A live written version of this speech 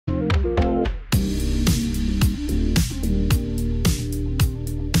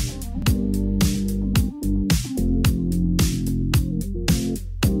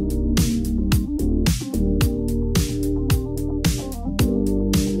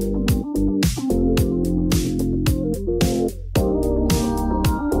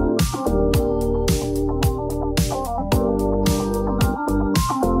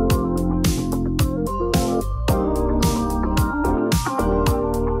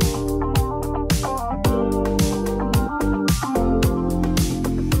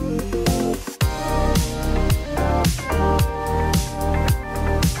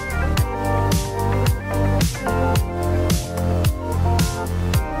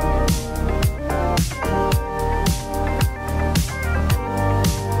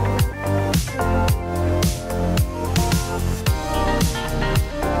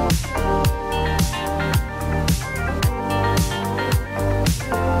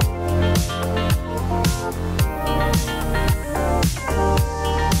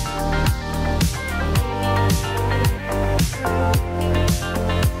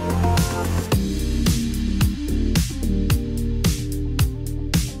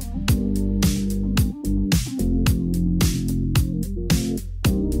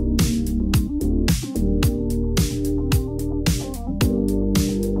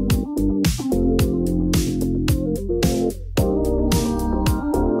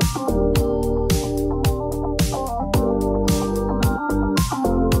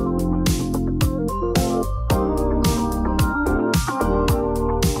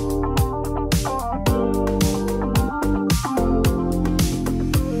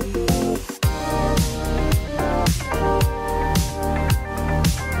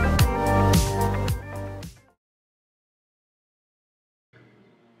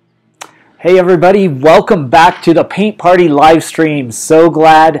Hey everybody, welcome back to the Paint Party Livestream. So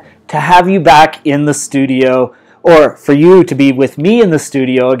glad to have you back in the studio, or for you to be with me in the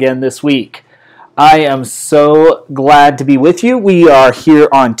studio again this week. I am so glad to be with you. We are here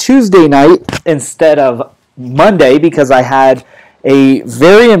on Tuesday night instead of Monday because I had a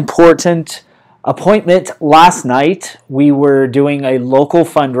very important appointment last night. We were doing a local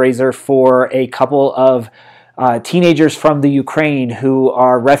fundraiser for a couple of teenagers from the Ukraine who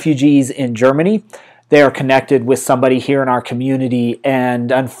are refugees in Germany. They are connected with somebody here in our community,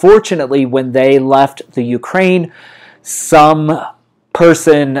 and unfortunately when they left the Ukraine, some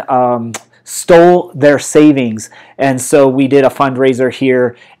person stole their savings, and so we did a fundraiser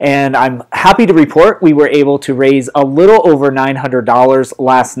here, and I'm happy to report we were able to raise a little over $900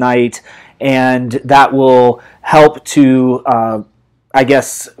 last night, and that will help to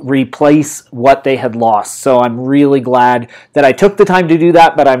replace what they had lost. So I'm really glad that I took the time to do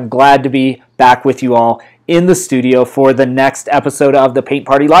that, but I'm glad to be back with you all in the studio for the next episode of the Paint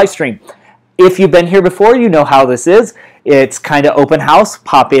Party Livestream. If you've been here before, you know how this is. It's kind of open house,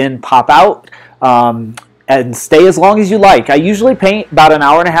 pop in, pop out, and stay as long as you like. I usually paint about an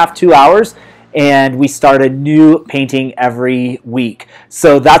hour and a half, 2 hours, and we start a new painting every week.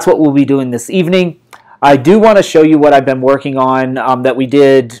 So that's what we'll be doing this evening. I do want to show you what I've been working on that we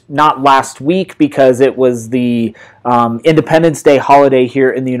did not last week because it was the Independence Day holiday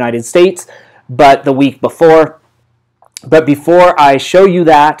here in the United States, but the week before. But before I show you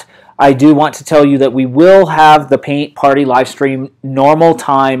that, I do want to tell you that we will have the Paint Party Livestream normal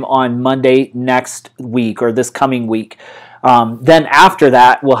time on Monday next week, or this coming week. Then after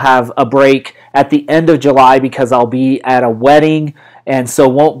that, we'll have a break at the end of July because I'll be at a wedding, and so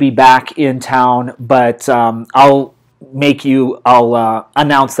won't be back in town, but I'll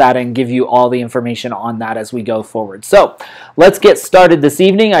announce that and give you all the information on that as we go forward. So let's get started this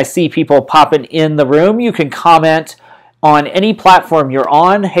evening. I see people popping in the room. You can comment on any platform you're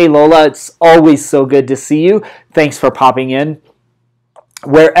on. Hey Lola, it's always so good to see you. Thanks for popping in.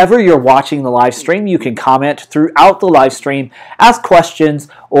 Wherever you're watching the live stream, you can comment throughout the live stream, ask questions,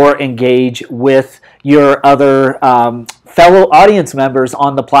 or engage with your other fellow audience members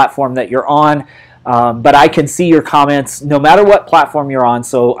on the platform that you're on. But I can see your comments no matter what platform you're on,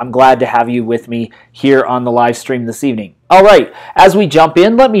 so I'm glad to have you with me here on the live stream this evening. All right, as we jump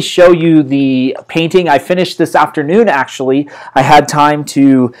in, let me show you the painting I finished this afternoon, actually. I had time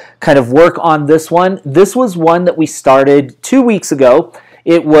to kind of work on this one. This was one that we started 2 weeks ago.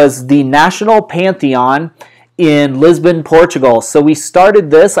 It was the National Pantheon in Lisbon, Portugal. So we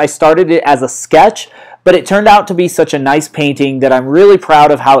started this. I started it as a sketch, but it turned out to be such a nice painting that I'm really proud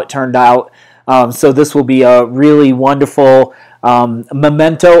of how it turned out. So this will be a really wonderful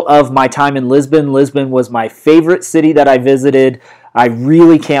memento of my time in Lisbon. Lisbon was my favorite city that I visited. I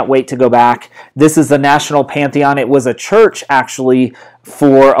really can't wait to go back. This is the National Pantheon. It was a church, actually,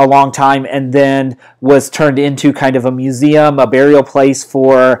 for a long time, and then was turned into kind of a museum, a burial place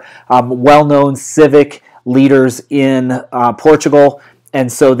for well-known civic leaders in Portugal.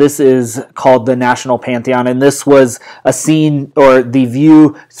 And so this is called the National Pantheon, and this was a scene, or the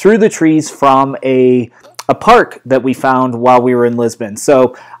view through the trees from a park that we found while we were in Lisbon.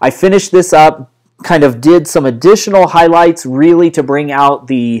 So I finished this up, kind of did some additional highlights really to bring out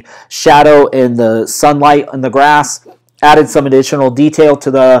the shadow and the sunlight on the grass, added some additional detail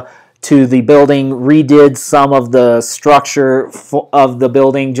to the building, redid some of the structure of the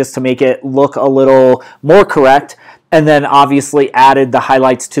building just to make it look a little more correct, and then obviously added the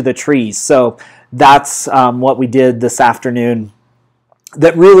highlights to the trees. So that's what we did this afternoon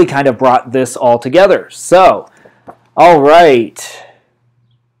that really kind of brought this all together. So, all right.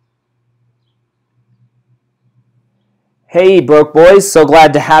 Hey, Broke Boys, so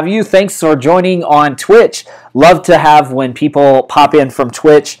glad to have you. Thanks for joining on Twitch. Love to have when people pop in from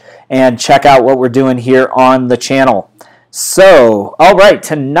Twitch and check out what we're doing here on the channel. So, all right,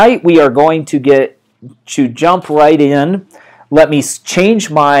 tonight we are going to jump right in. Let me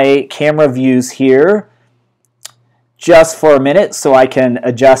change my camera views here just for a minute so I can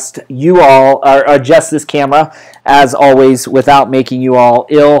adjust this camera, as always, without making you all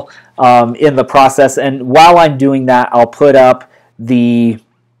ill in the process. And while I'm doing that, I'll put up the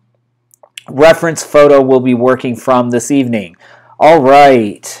reference photo we'll be working from this evening. All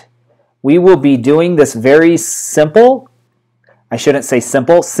right. We will be doing this very simple, I shouldn't say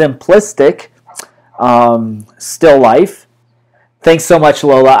simple, simplistic still life. Thanks so much,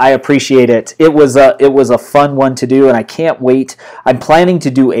 Lola. I appreciate it. It was a fun one to do, and I can't wait. I'm planning to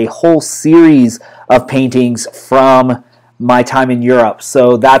do a whole series of paintings from my time in Europe.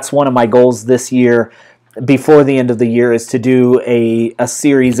 So that's one of my goals this year, before the end of the year is to do a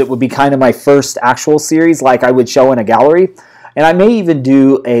series. It would be kind of my first actual series, like I would show in a gallery. And I may even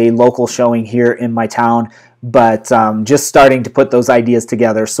do a local showing here in my town, but just starting to put those ideas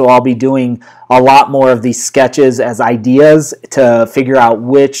together. So I'll be doing a lot more of these sketches as ideas to figure out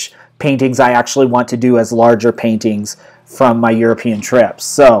which paintings I actually want to do as larger paintings from my European trips.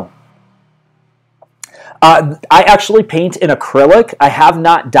 So I actually paint in acrylic. I have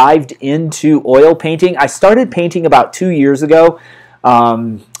not dived into oil painting. I started painting about 2 years ago.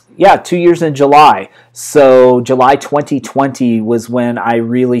 Yeah, 2 years in July. So July 2020 was when I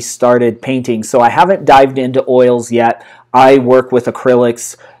really started painting. So I haven't dived into oils yet. I work with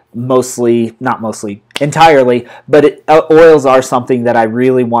acrylics mostly, not mostly, entirely, but oils are something that I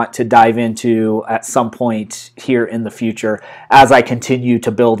really want to dive into at some point here in the future as I continue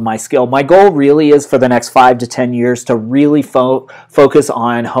to build my skill. My goal really is for the next 5 to 10 years to really focus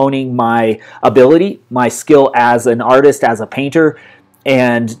on honing my ability, my skill as an artist, as a painter.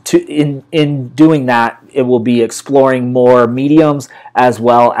 And in doing that, it will be exploring more mediums as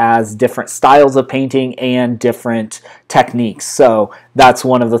well as different styles of painting and different techniques. So that's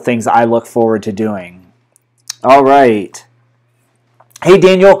one of the things I look forward to doing. All right. Hey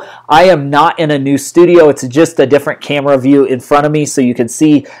Daniel, I am not in a new studio. It's just a different camera view in front of me, so you can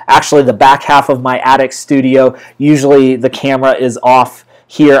see actually the back half of my attic studio. Usually the camera is off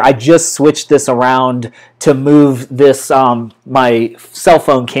here. I just switched this around to move this my cell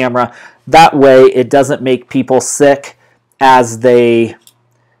phone camera. That way it doesn't make people sick as I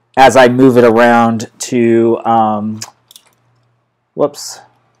move it around to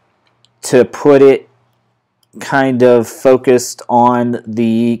to put it kind of focused on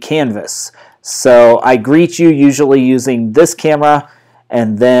the canvas. So I greet you usually using this camera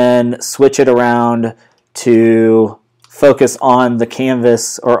and then switch it around to focus on the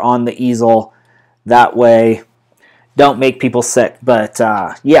canvas or on the easel. That way don't make people sick. But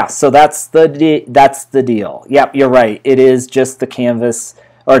yeah, so that's the deal. Yep, you're right. It is just the canvas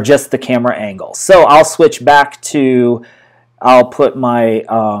or just the camera angle. So I'll switch back to, I'll put my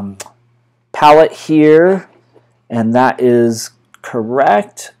palette here, and that is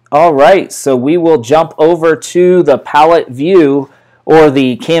correct. All right, so we will jump over to the palette view or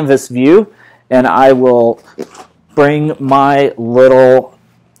the canvas view, and I will bring my little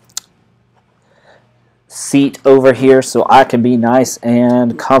seat over here so I can be nice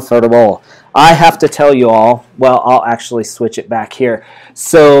and comfortable. I have to tell you all, well, I'll actually switch it back here.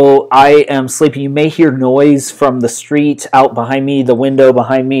 So I am sleeping. You may hear noise from the street out behind me. The window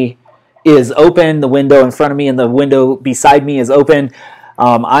behind me is open. The window in front of me and the window beside me is open.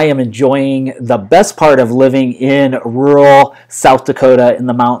 I am enjoying the best part of living in rural South Dakota in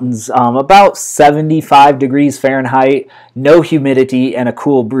the mountains. About 75 degrees Fahrenheit, no humidity, and a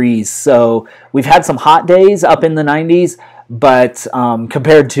cool breeze. So we've had some hot days up in the 90s, but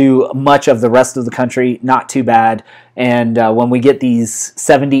compared to much of the rest of the country, not too bad. And when we get these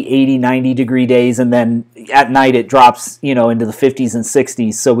 70, 80, 90 degree days, and then at night it drops, into the 50s and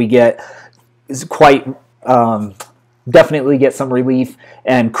 60s. So we get quite... definitely get some relief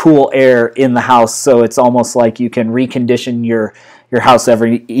and cool air in the house, so it's almost like you can recondition your house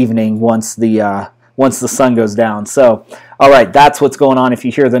every evening once the sun goes down. So, all right, that's what's going on if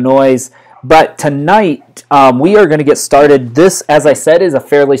you hear the noise. But tonight we are going to get started. This, as I said, is a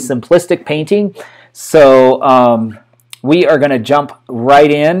fairly simplistic painting, so we are going to jump right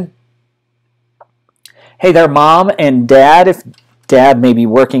in. Hey there, Mom and Dad. If Dad may be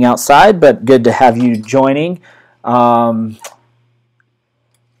working outside, but good to have you joining. What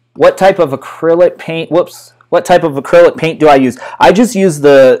type of acrylic paint? What type of acrylic paint do I use? I just use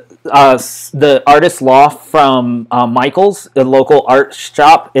the Artist Loft from Michael's, the local art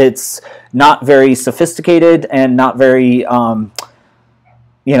shop. It's not very sophisticated and not very,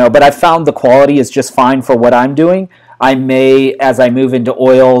 but I found the quality is just fine for what I'm doing. I may, as I move into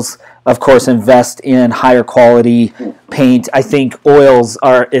oils, of course, invest in higher quality paint. I think oils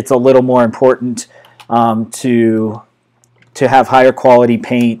it's a little more important to have higher quality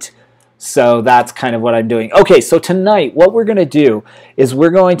paint. So that's kind of what I'm doing. Okay, so tonight what we're going to do is we're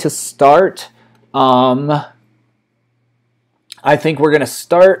going to start, I think we're going to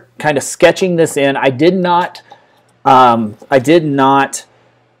start kind of sketching this in. I did not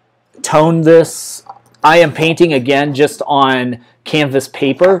tone this. I am painting again just on canvas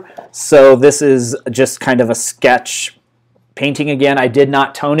paper. So this is just kind of a sketch painting again. I did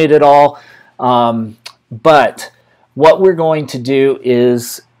not tone it at all. But what we're going to do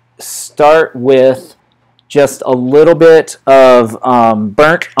is start with just a little bit of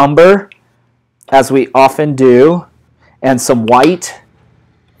burnt umber, as we often do, and some white.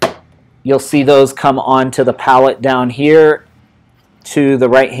 You'll see those come onto the palette down here to the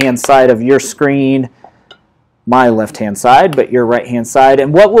right-hand side of your screen, my left-hand side, but your right-hand side.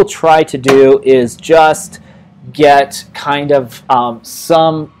 And what we'll try to do is just get kind of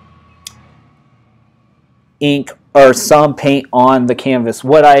some ink or some paint on the canvas.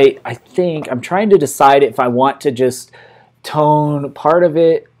 What I think, I'm trying to decide if I want to just tone part of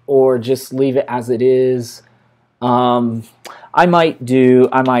it or just leave it as it is. I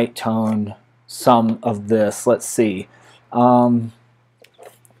might tone some of this. Let's see.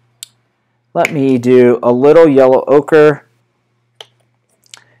 Let me do a little yellow ochre,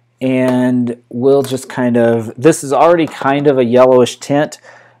 and we'll just kind of, this is already kind of a yellowish tint,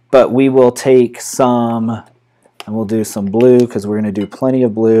 but we will take some, and we'll do some blue because we're going to do plenty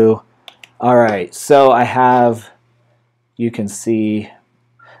of blue. All right, so I have, you can see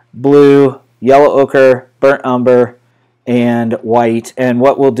blue, yellow ochre, burnt umber, and white. And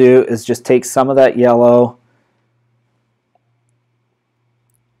what we'll do is just take some of that yellow,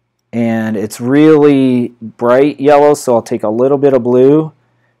 and it's really bright yellow, so I'll take a little bit of blue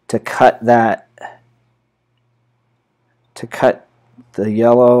to cut that, to cut the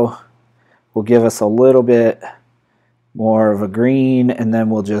yellow. Will give us a little bit more of a green, and then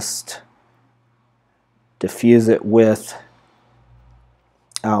we'll just diffuse it with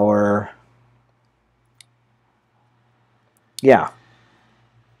our,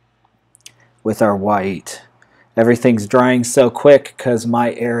 with our white. Everything's drying so quick because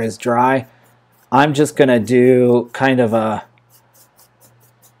my air is dry. I'm just going to do kind of a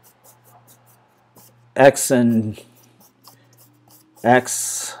X and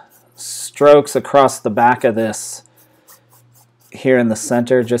X strokes across the back of this here in the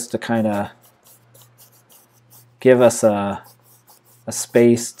center, just to kind of give us a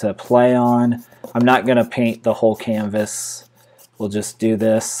space to play on. I'm not going to paint the whole canvas. We'll just do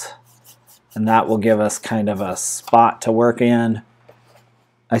this, and that will give us kind of a spot to work in.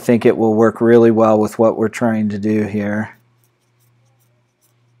 I think it will work really well with what we're trying to do here.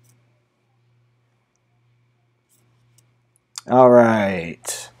 All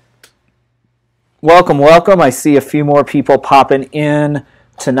right. Welcome, welcome. I see a few more people popping in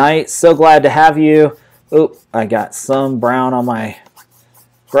tonight. So glad to have you. Oop, I got some brown on my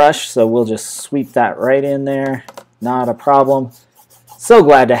brush, so we'll just sweep that right in there. Not a problem. So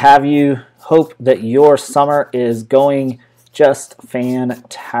glad to have you. Hope that your summer is going just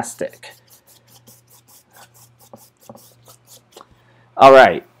fantastic. All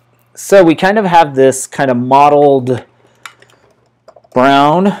right, so we kind of have this kind of mottled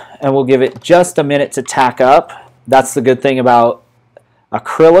brown, and we'll give it just a minute to tack up. That's the good thing about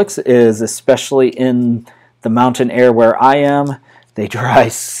acrylics, is especially in the mountain air where I am, they dry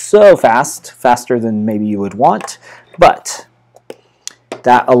so fast, faster than maybe you would want, but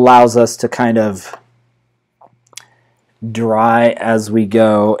that allows us to kind of dry as we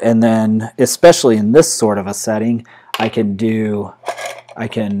go. And then, especially in this sort of a setting, I can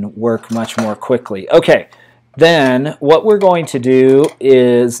work much more quickly. Okay, then what we're going to do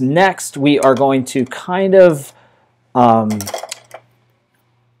is next we are going to kind of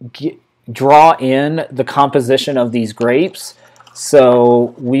draw in the composition of these grapes.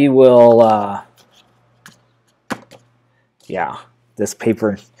 So we will, this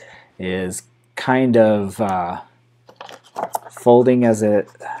paper is kind of folding as it,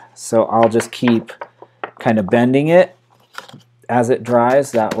 so I'll just keep kind of bending it as it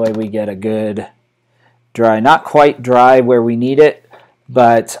dries. That way we get a good dry, not quite dry where we need it,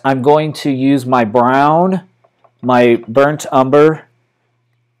 but I'm going to use my brown, my burnt umber,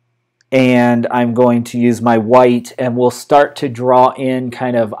 and I'm going to use my white, and we'll start to draw in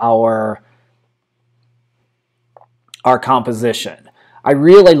kind of our composition. I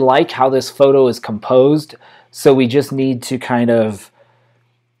really like how this photo is composed, so we just need to kind of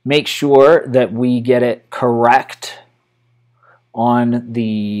make sure that we get it correct on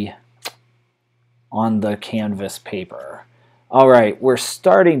the canvas paper. All right, we're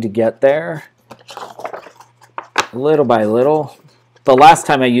starting to get there little by little. The last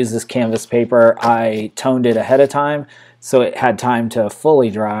time I used this canvas paper, I toned it ahead of time, so it had time to fully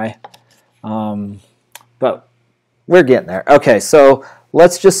dry. But we're getting there. Okay, so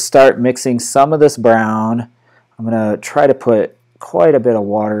let's just start mixing some of this brown. I'm going to try to put quite a bit of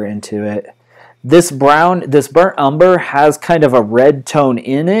water into it. This burnt umber has kind of a red tone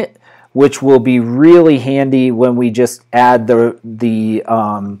in it, which will be really handy when we just add the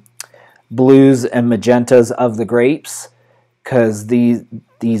blues and magentas of the grapes, because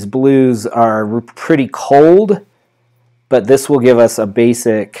these blues are pretty cold, but this will give us a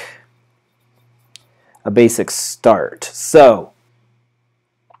basic start. So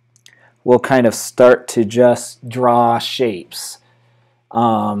we'll kind of start to just draw shapes.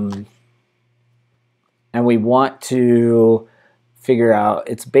 And we want to figure out,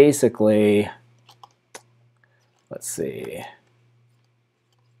 it's basically, let's see.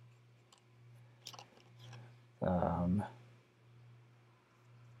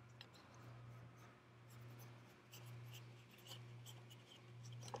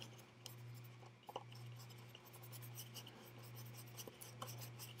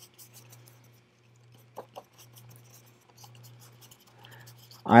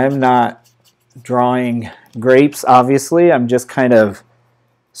 I am not drawing grapes, obviously. I'm just kind of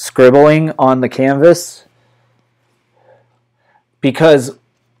scribbling on the canvas. Because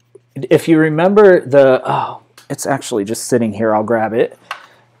if you remember the, oh, it's actually just sitting here, I'll grab it.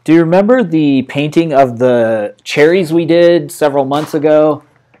 Do you remember the painting of the cherries we did several months ago?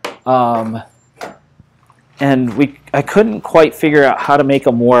 And I couldn't quite figure out how to make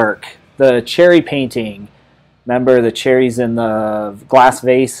them work. The cherry painting, remember the cherries in the glass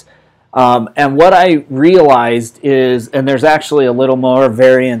vase? And what I realized is, and there's actually a little more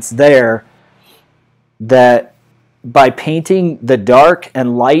variance there, that by painting the dark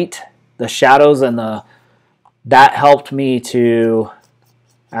and light, the shadows and that helped me to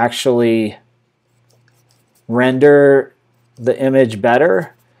actually render the image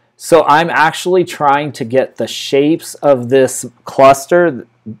better. So I'm actually trying to get the shapes of this cluster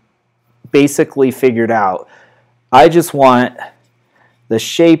basically figured out. I just want the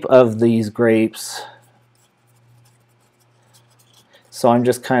shape of these grapes. So I'm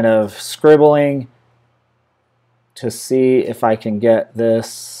just kind of scribbling to see if I can get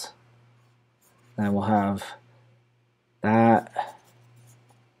this. And we'll have that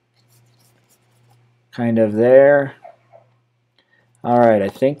kind of there. All right, I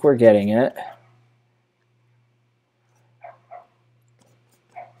think we're getting it.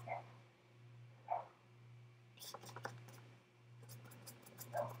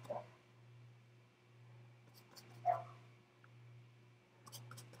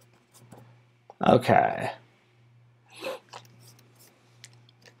 Okay.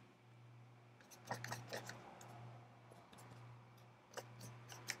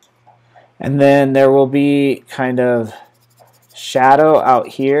 And then there will be kind of shadow out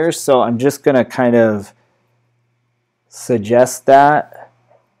here, so I'm just going to kind of suggest that.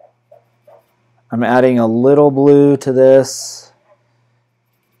 I'm adding a little blue to this,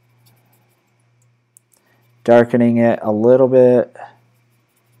 darkening it a little bit.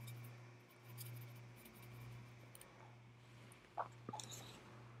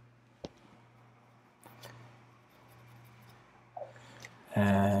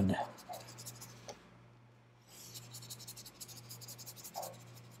 And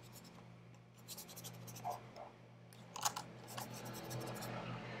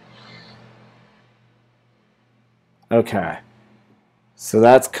okay, so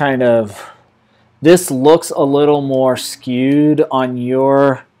that's kind of, this looks a little more skewed on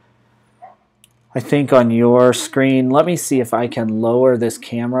your, I think on your screen. Let me see if I can lower this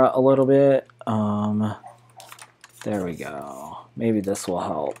camera a little bit. There we go. Maybe this will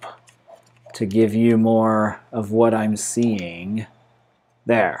help to give you more of what I'm seeing.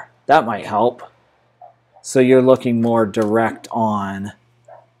 There, that might help. So you're looking more direct on,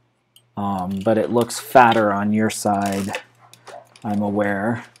 but it looks fatter on your side, I'm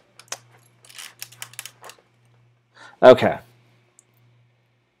aware. Okay.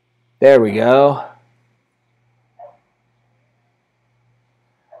 There we go.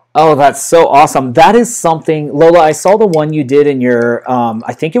 Oh, that's so awesome. That is something, Lola, I saw the one you did in your,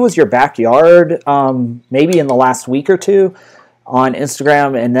 I think it was your backyard, maybe in the last week or two on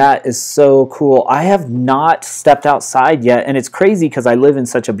Instagram, and that is so cool. I have not stepped outside yet, and it's crazy because I live in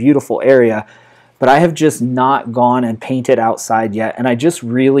such a beautiful area, but I have just not gone and painted outside yet, and I just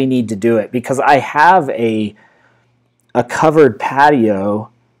really need to do it because I have a covered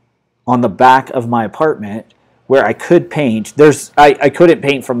patio on the back of my apartment where I could paint. I couldn't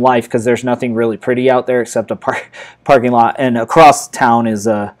paint from life because there's nothing really pretty out there except a parking lot. And across town is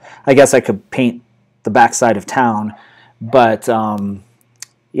I guess I could paint the backside of town. But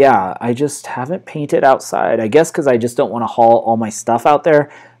yeah, I just haven't painted outside. I guess because I just don't want to haul all my stuff out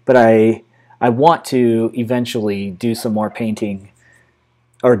there. But I want to eventually do some more painting,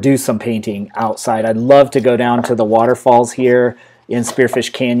 or do some painting outside. I'd love to go down to the waterfalls here in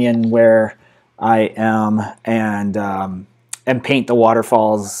Spearfish Canyon where I am, and paint the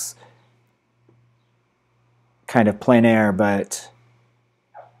waterfalls kind of plein air, but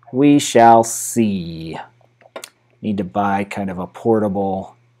we shall see. Need to buy kind of a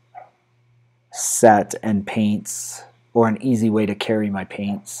portable set and paints, or an easy way to carry my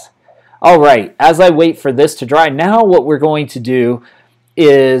paints. All right, as I wait for this to dry, now what we're going to do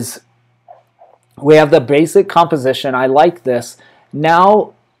is we have the basic composition. I like this.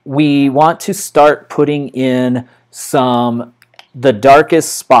 Now we want to start putting in the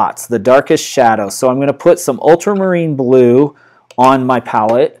darkest spots, the darkest shadows. So I'm going to put some ultramarine blue on my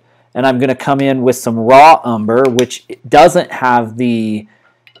palette, and I'm going to come in with some raw umber, which doesn't have the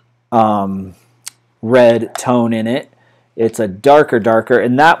red tone in it. It's a darker,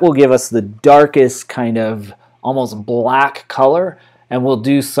 and that will give us the darkest kind of almost black color. And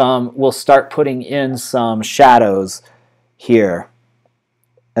we'll start putting in some shadows here.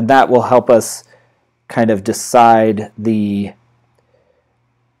 And that will help us kind of decide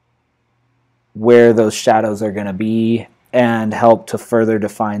where those shadows are going to be and help to further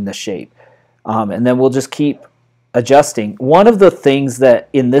define the shape. And then we'll just keep adjusting. One of the things that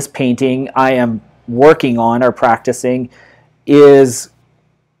in this painting I am working on or practicing is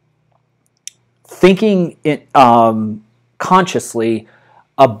thinking consciously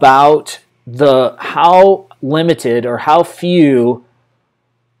about how limited or how few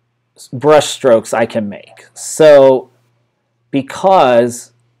brush strokes I can make. So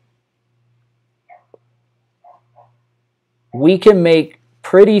because we can make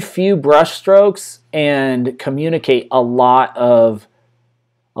pretty few brush strokes and communicate a lot of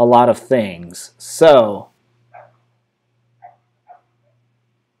things. So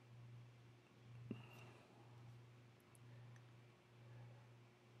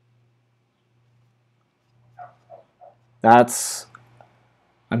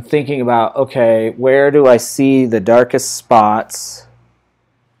I'm thinking about, okay, where do I see the darkest spots?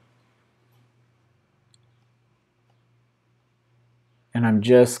 And I'm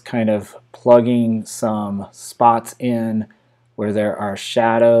just kind of plugging some spots in where there are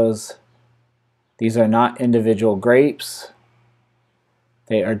shadows. These are not individual grapes.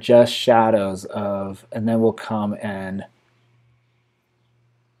 They are just shadows and then we'll come and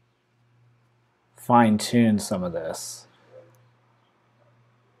fine-tune some of this.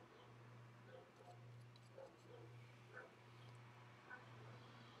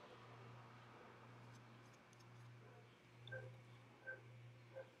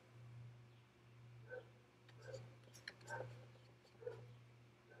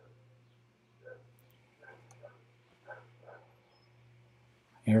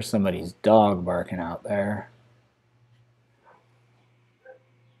 Here's somebody's dog barking out there.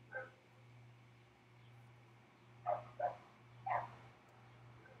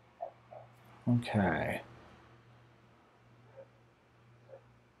 Okay.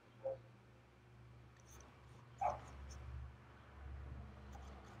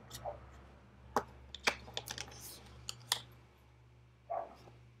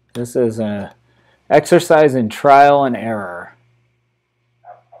 This is an exercise in trial and error.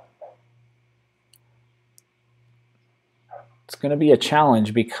 It's going to be a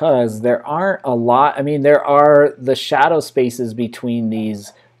challenge because there aren't a lot. I mean, there are the shadow spaces between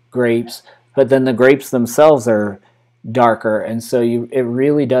these grapes, but then the grapes themselves are darker, and so it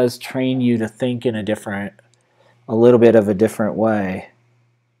really does train you to think in a little bit of a different way.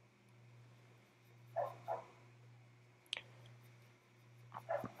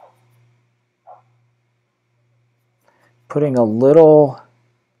 Putting a little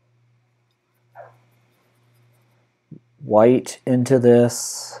white into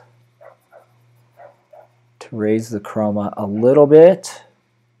this to raise the chroma a little bit.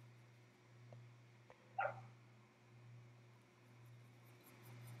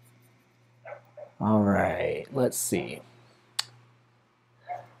 All right, let's see.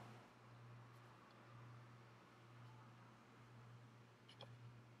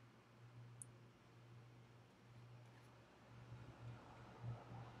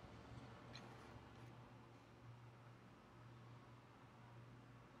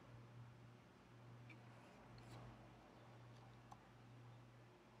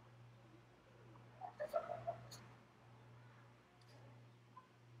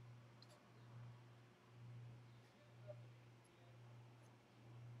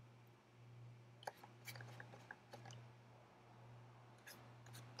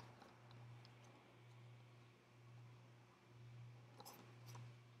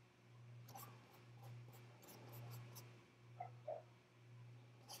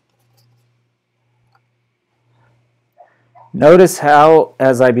 Notice how,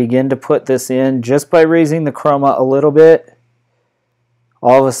 as I begin to put this in, just by raising the chroma a little bit,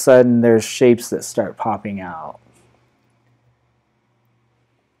 all of a sudden there's shapes that start popping out.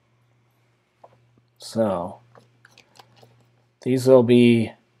 So these will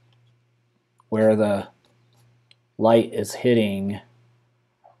be where the light is hitting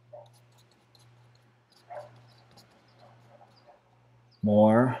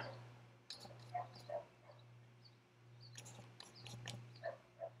more.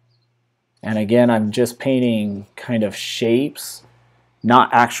 And again, I'm just painting kind of shapes,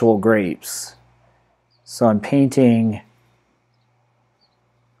 not actual grapes. So I'm painting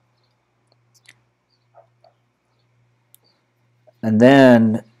and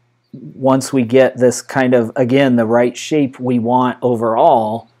then once we get this kind of, again, the right shape we want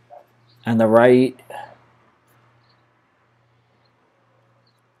overall and the right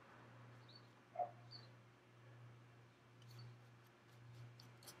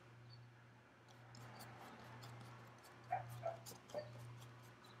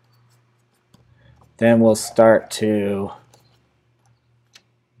then we'll start to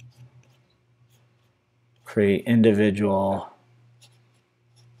create individual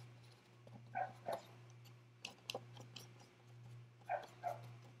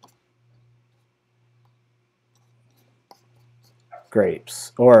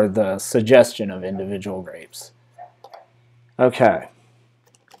grapes, or the suggestion of individual grapes. Okay.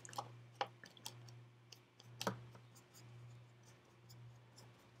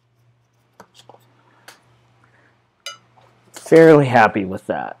 Fairly happy with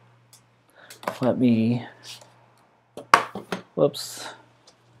that. Let me, whoops,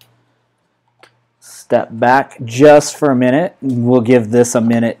 step back just for a minute. We'll give this a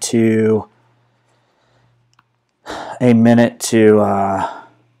minute to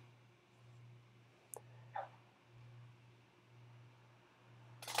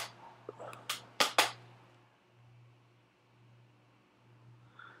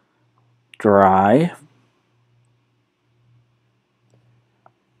dry.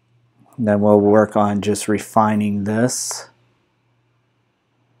 Then we'll work on just refining this.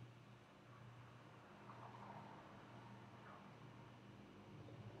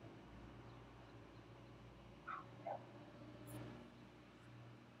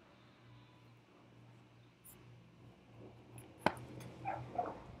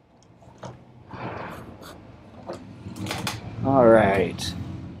 All right.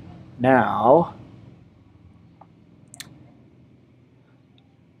 Now,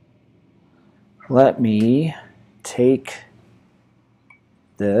 let me take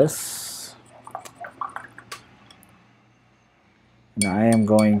this and I am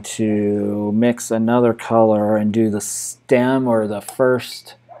going to mix another color and do the stem, or the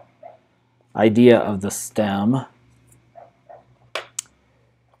first idea of the stem.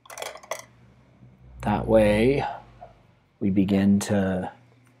 That way we begin to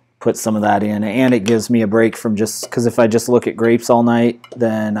put some of that in, and it gives me a break from just, because if I just look at grapes all night,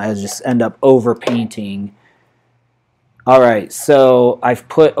 then I just end up over painting. All right, so I've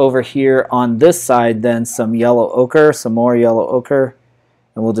put over here on this side then some yellow ochre, some more yellow ochre,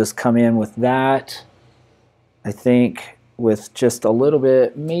 and we'll just come in with that. I think with just a little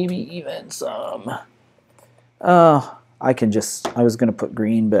bit, maybe even some, I can just, I was going to put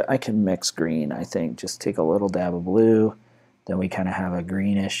green, but I can mix green, I think. Just take a little dab of blue, then we kind of have a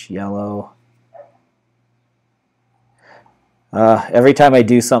greenish yellow. Every time I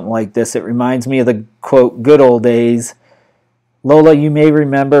do something like this, it reminds me of the, quote, good old days. Lola, you may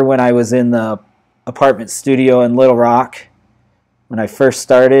remember when I was in the apartment studio in Little Rock when I first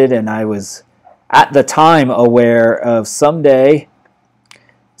started, and I was at the time aware of someday,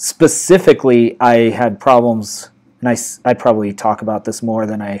 specifically, I had problems, and I probably talk about this more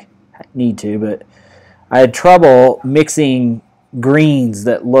than I need to, but I had trouble mixing greens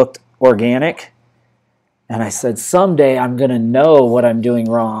that looked organic. And I said, someday I'm going to know what I'm doing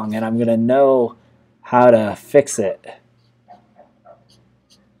wrong, and I'm going to know how to fix it.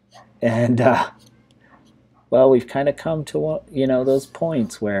 And, well, we've kind of come to, you know, those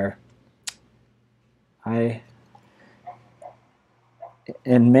points where I,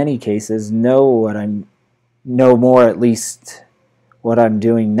 in many cases, know more at least what I'm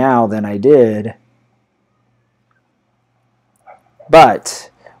doing now than I did. But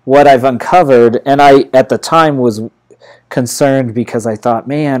what I've uncovered, and I at the time was concerned because I thought,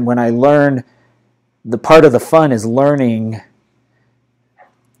 man, when I learn, the part of the fun is learning.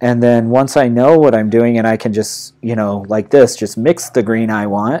 And then once I know what I'm doing and I can just, you know, like this, just mix the green I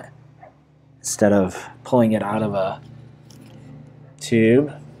want instead of pulling it out of a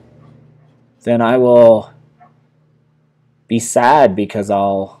tube, then I will be sad because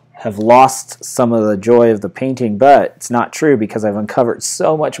I'll have lost some of the joy of the painting. But it's not true, because I've uncovered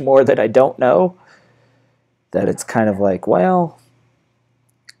so much more that I don't know, that it's kind of like, well,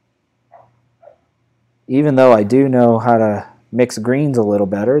 even though I do know how to mix greens a little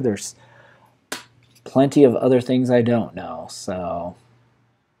better, there's plenty of other things I don't know. So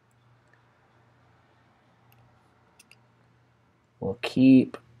We'll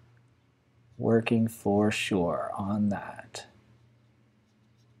keep working for sure on that.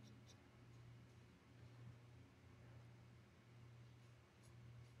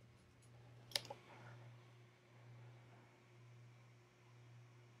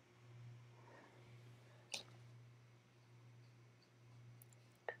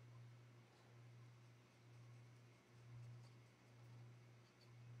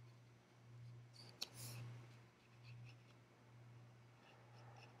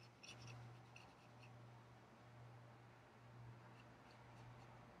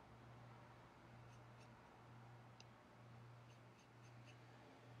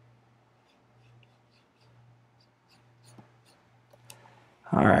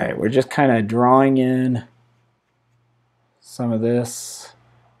 All right, we're just kind of drawing in some of this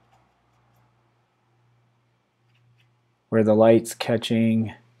where the light's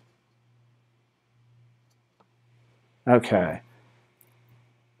catching. Okay,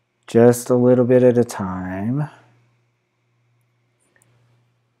 just a little bit at a time.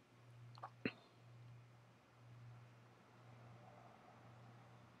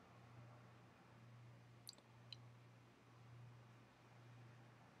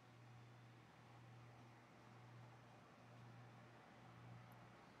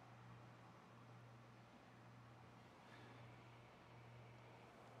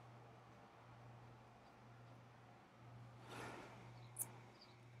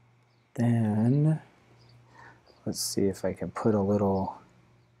 Then, let's see if I can put a little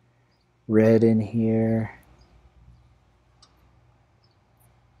red in here.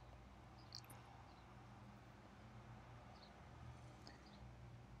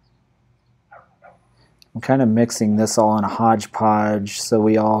 I'm kind of mixing this all in a hodgepodge so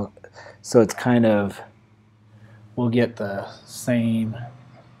it's kind of, we'll get the same.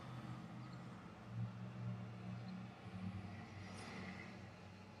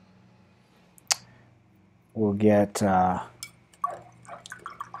 We'll get, I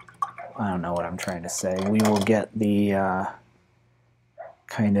don't know what I'm trying to say. We will get the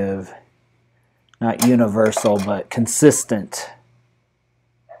kind of, not universal, but consistent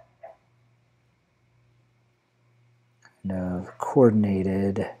kind of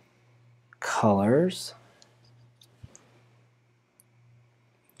coordinated colors.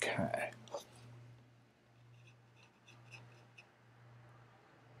 Okay.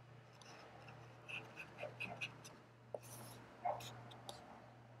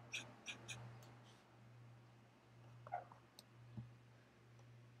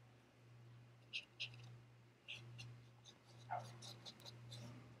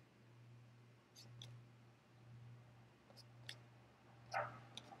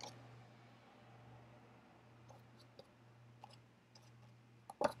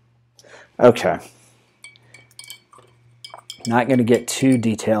 Okay. Not going to get too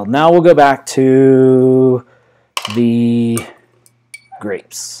detailed. Now we'll go back to the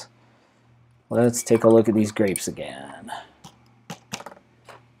grapes. Let's take a look at these grapes again.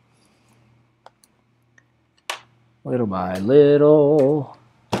 Little by little.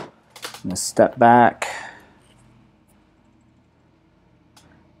 I'm going to step back.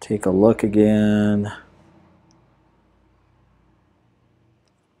 Take a look again.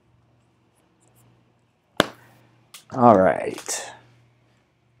 All right.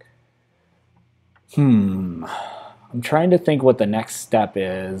 I'm trying to think what the next step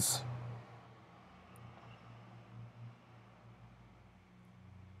is.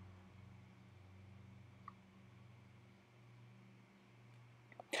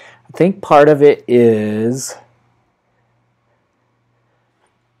 I think part of it is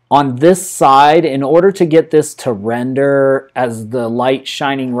on this side, in order to get this to render as the light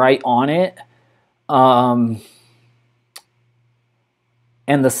shining right on it,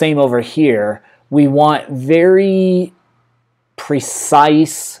 and the same over here, we want very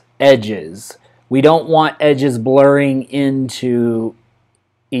precise edges. We don't want edges blurring into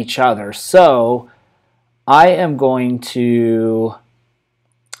each other. So I am going to,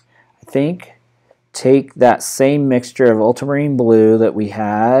 I think, take that same mixture of ultramarine blue that we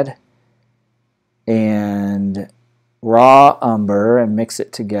had and raw umber and mix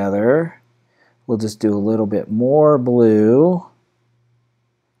it together. We'll just do a little bit more blue.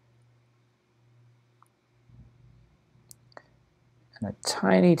 And a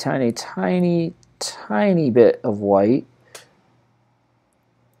tiny, tiny, tiny, tiny bit of white.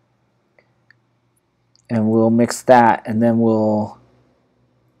 And we'll mix that, and then we'll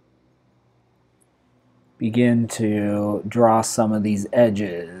begin to draw some of these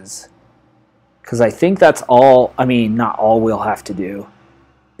edges. Because I think that's all, I mean, not all we'll have to do,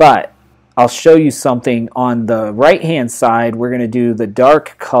 but I'll show you something on the right hand side. We're going to do the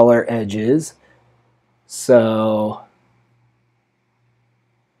dark color edges. So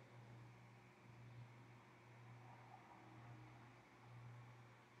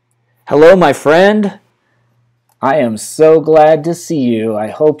hello, my friend. I am so glad to see you. I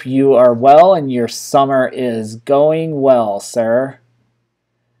hope you are well and your summer is going well, sir.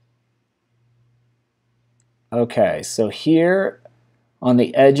 Okay, so here on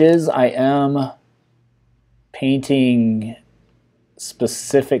the edges, I am painting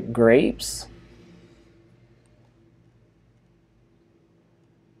specific grapes.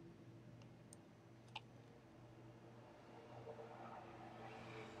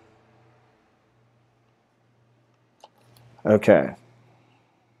 Okay.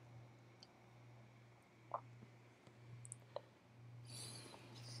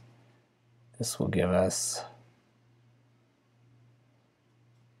 This will give us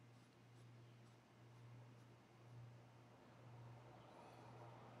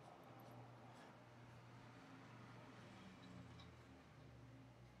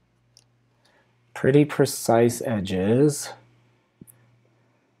pretty precise edges.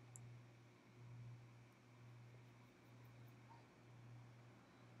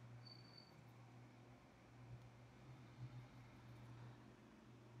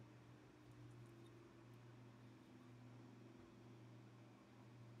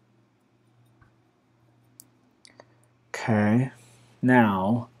 Okay,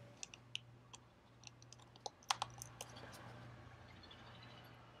 now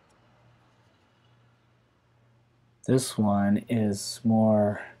this one is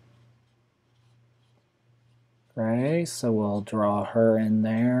more gray, so we'll draw her in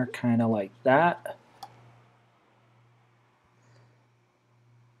there kind of like that.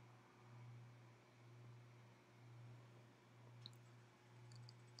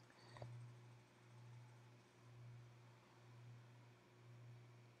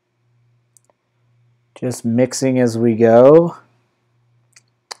 Just mixing as we go.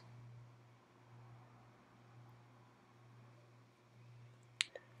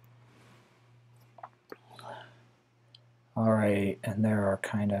 All right, and there are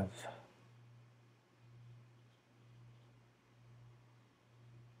kind of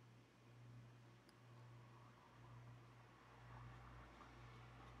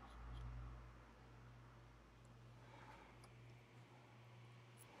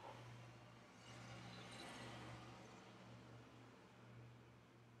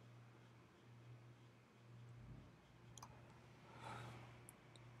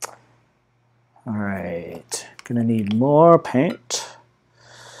all right, gonna need more paint.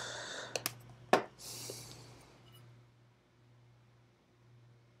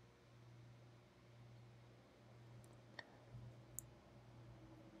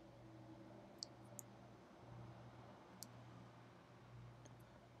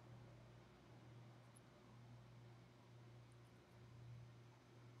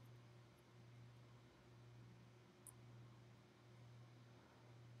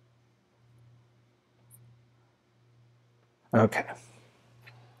 Okay.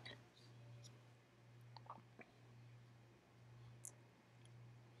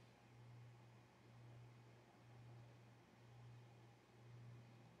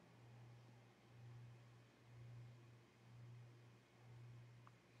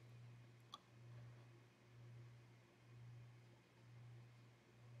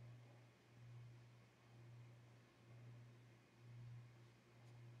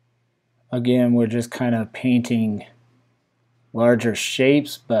 Again, we're just kind of painting larger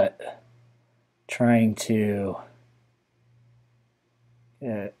shapes, but trying to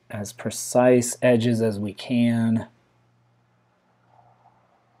get as precise edges as we can.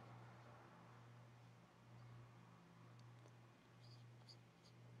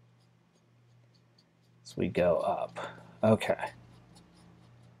 As we go up. Okay.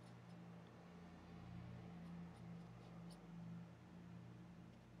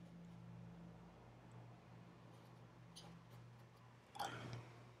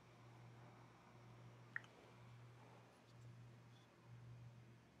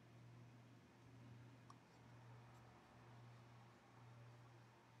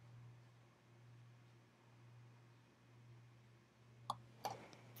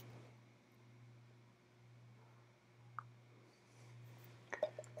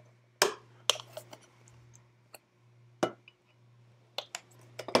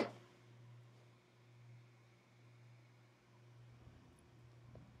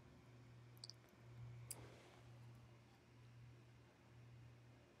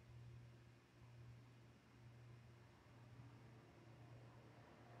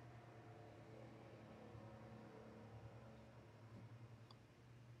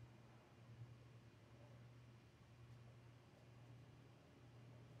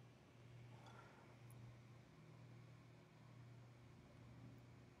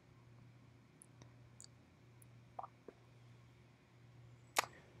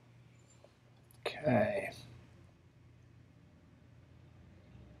 Okay.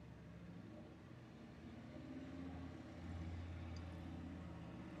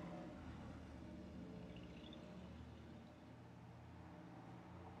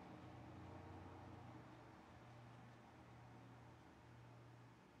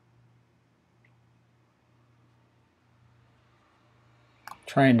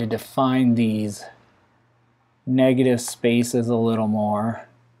 Trying to define these negative spaces a little more.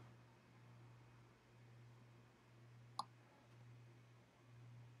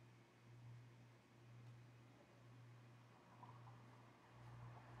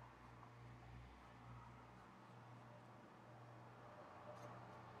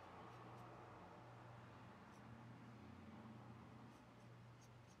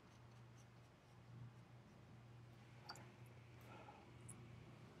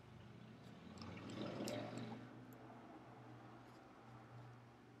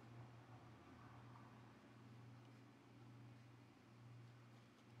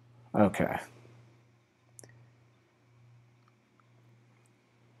 Okay.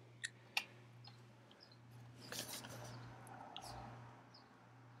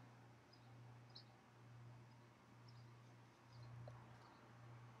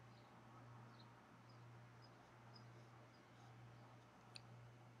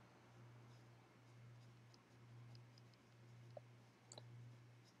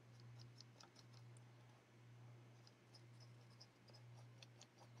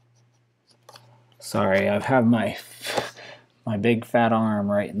 Sorry, I've had my big fat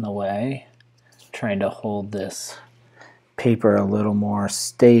arm right in the way, trying to hold this paper a little more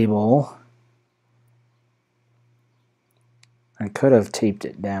stable. I could have taped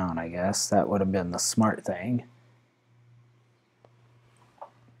it down, I guess. That would have been the smart thing.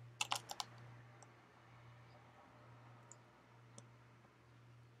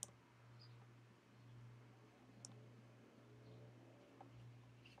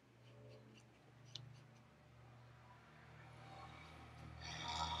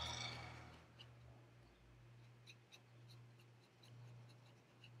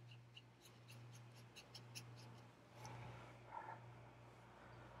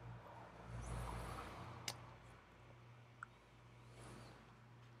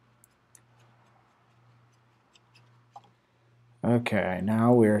 Okay,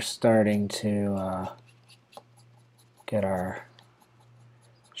 now we're starting to get our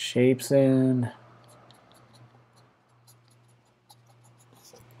shapes in.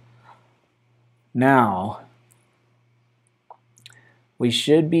 Now, we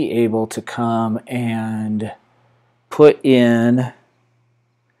should be able to come and put in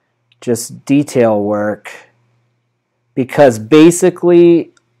just detail work, because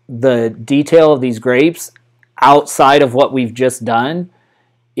basically the detail of these grapes outside of what we've just done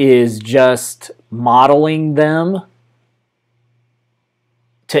is just modeling them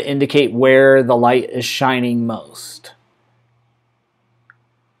to indicate where the light is shining most.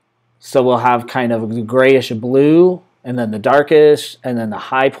 So we'll have kind of a grayish blue, and then the darkish, and then the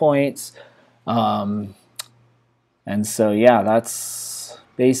high points. And so yeah, that's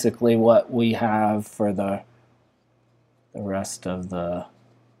basically what we have for the rest of the...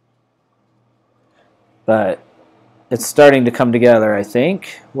 But it's starting to come together, I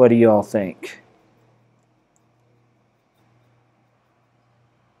think. What do you all think?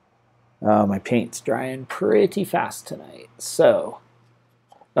 My paint's drying pretty fast tonight. So,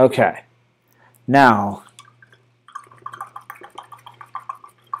 okay. Now,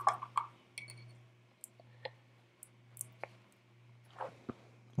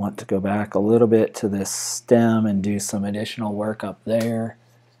 want to go back a little bit to this stem and do some additional work up there.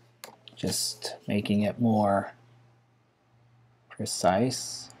 Just making it more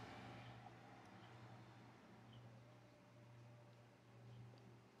precise.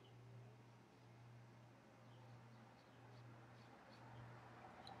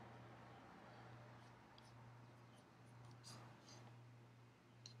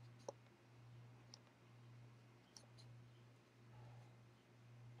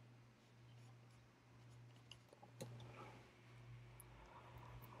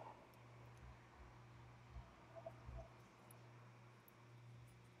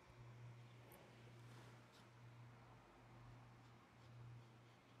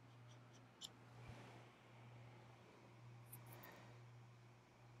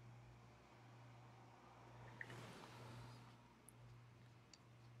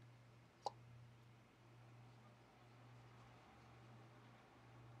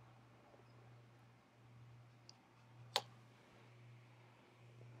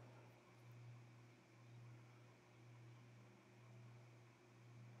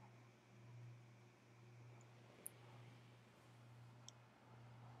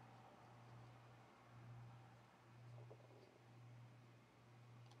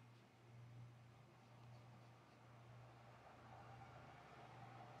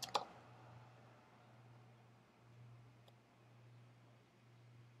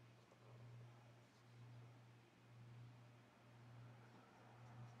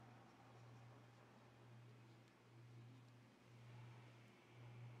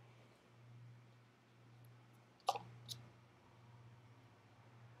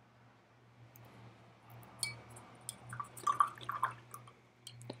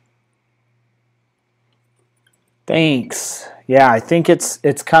 Thanks. Yeah, I think it's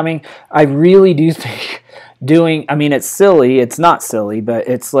coming. I really do think doing, I mean, it's silly. It's not silly, but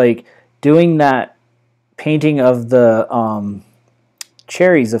it's like doing that painting of the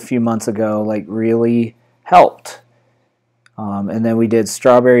cherries a few months ago, like really helped. And then we did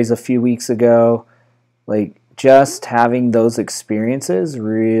strawberries a few weeks ago. Like just having those experiences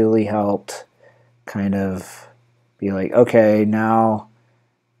really helped kind of be like, okay, now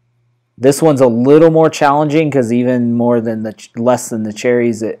this one's a little more challenging because even more than less than the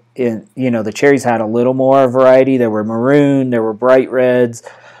cherries, the cherries had a little more variety. There were maroon, there were bright reds.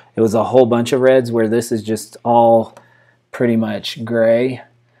 It was a whole bunch of reds, where this is just all pretty much gray.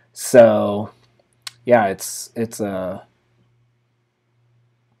 So yeah, it's a,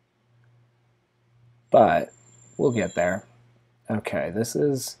 but we'll get there. Okay, this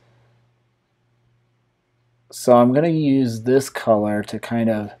is, so I'm going to use this color to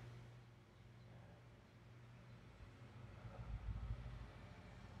kind of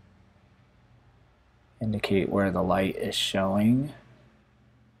indicate where the light is showing.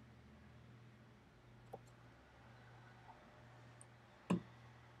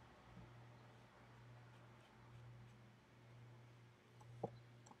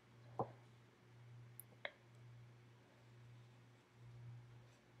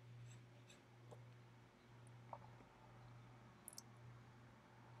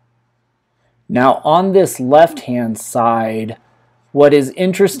 Now on this left-hand side, what is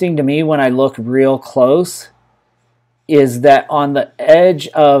interesting to me when I look real close is that on the edge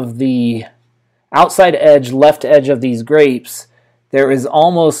of the outside edge, left edge of these grapes, there is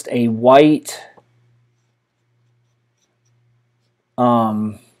almost a white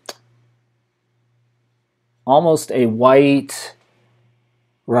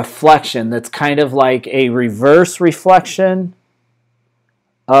reflection that's kind of like a reverse reflection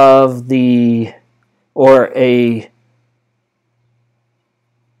of the, or a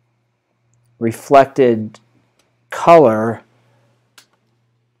reflected color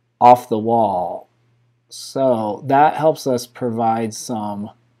off the wall. So that helps us provide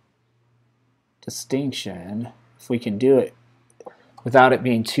some distinction if we can do it without it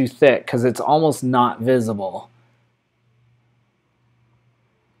being too thick, because it's almost not visible.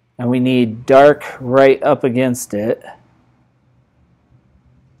 And we need dark right up against it.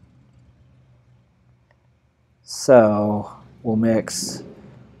 So we'll mix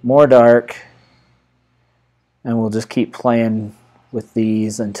more dark, and we'll just keep playing with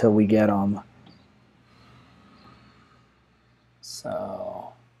these until we get them.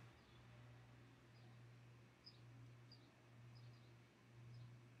 So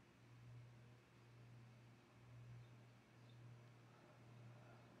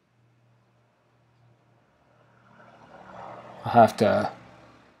I'll have to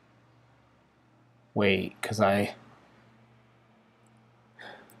wait because I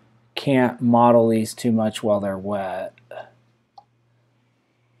can't model these too much while they're wet.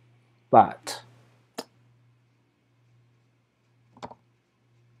 But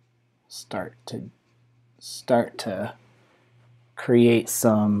start to create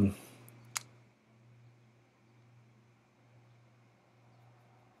some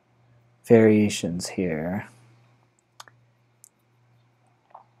variations here.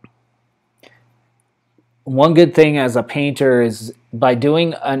 One good thing as a painter is by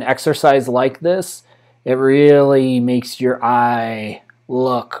doing an exercise like this, it really makes your eye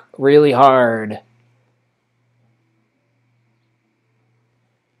look really hard.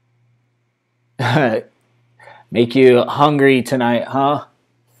 Make you hungry tonight, huh?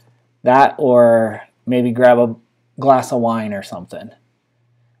 That, or maybe grab a glass of wine or something.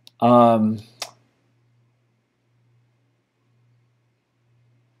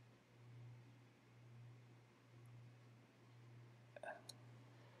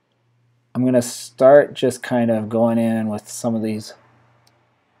 I'm going to start just kind of going in with some of these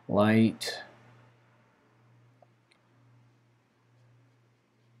light.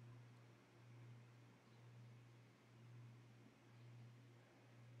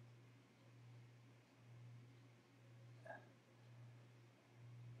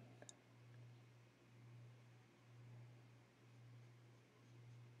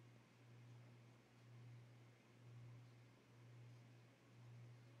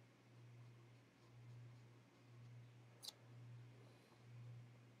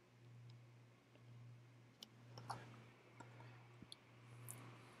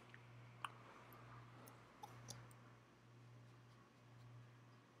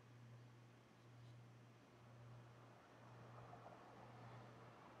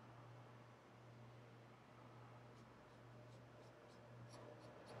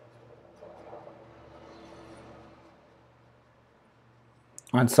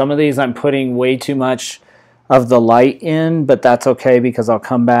 On some of these, I'm putting way too much of the light in, but that's okay because I'll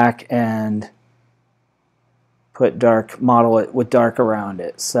come back and put dark, model it with dark around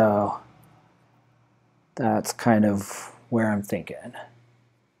it. So that's kind of where I'm thinking.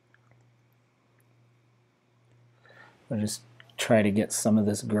 I'll just try to get some of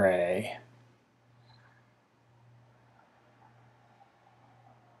this gray.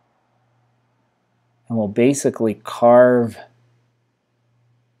 And we'll basically carve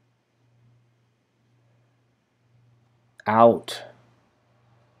out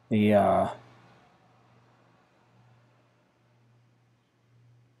the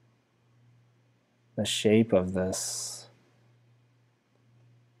shape of this.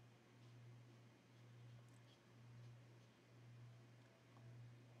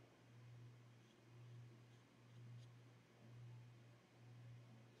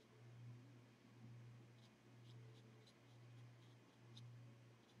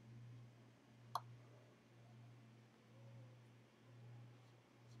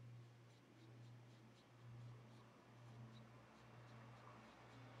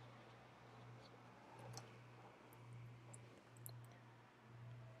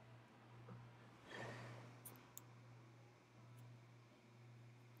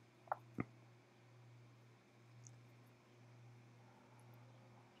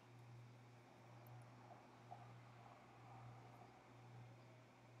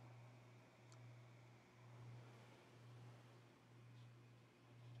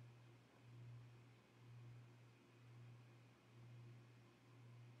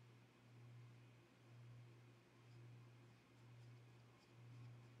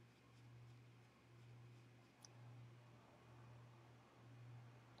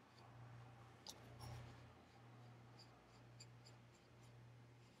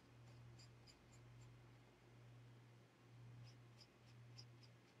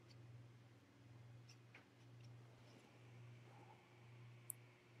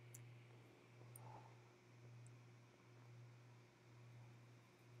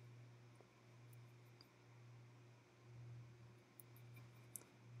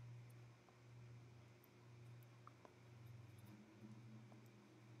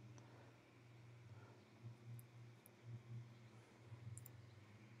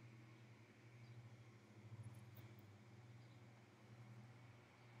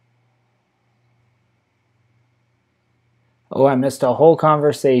 Oh, I missed a whole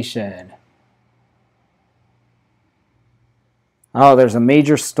conversation. Oh, there's a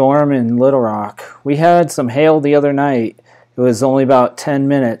major storm in Little Rock. We had some hail the other night. It was only about 10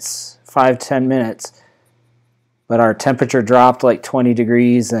 minutes, 5-10 minutes. But our temperature dropped like 20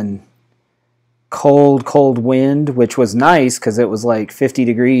 degrees and cold wind, which was nice because it was like 50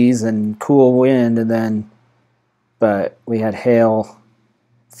 degrees and cool wind. But we had hail.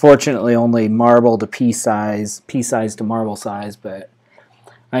 Fortunately, only marble to pea size to marble size. But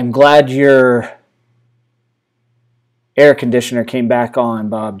I'm glad your air conditioner came back on,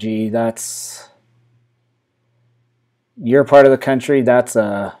 Bob G. That's your part of the country.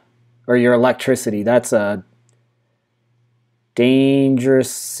 Or your electricity. That's a dangerous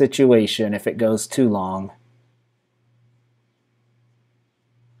situation if it goes too long.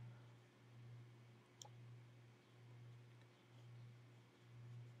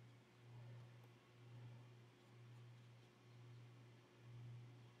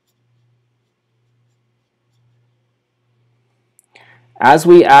 As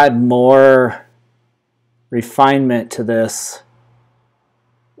we add more refinement to this,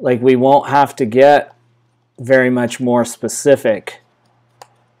 like we won't have to get very much more specific.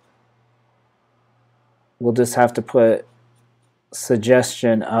 We'll just have to put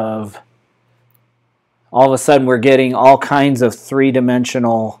suggestion of, all of a sudden we're getting all kinds of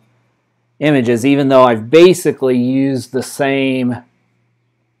three-dimensional images, even though I've basically used the same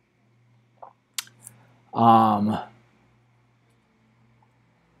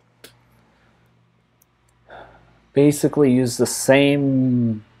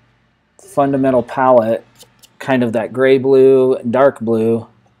fundamental palette, kind of that gray blue and dark blue.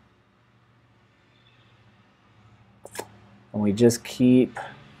 And we just keep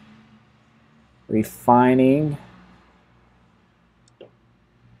refining.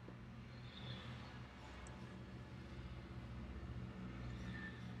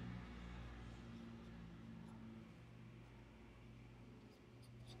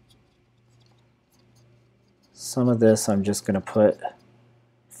 Some of this I'm just going to put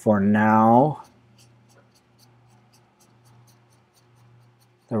for now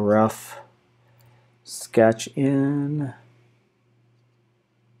the rough sketch in.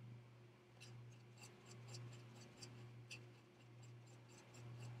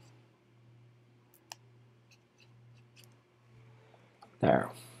 There.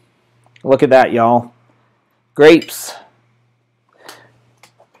 Look at that, y'all. Grapes.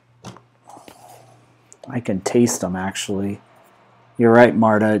 I can taste them, actually. You're right,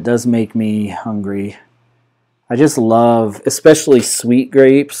 Marta. It does make me hungry. I just love, especially sweet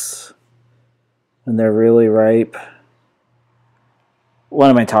grapes when they're really ripe. What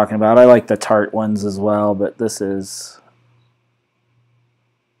am I talking about? I like the tart ones as well, but this is...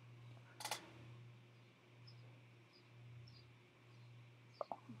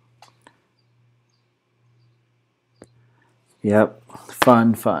 Yep,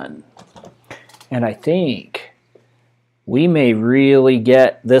 fun, fun. And I think we may really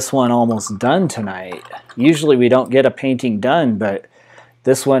get this one almost done tonight. Usually we don't get a painting done, but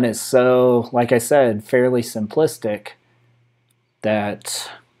this one is so, like I said, fairly simplistic that...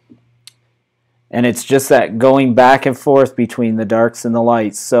 And it's just that going back and forth between the darks and the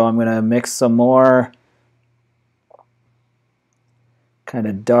lights. So I'm going to mix some more kind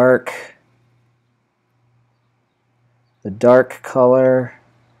of dark, the dark color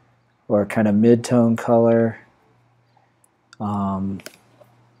or kind of mid-tone color. And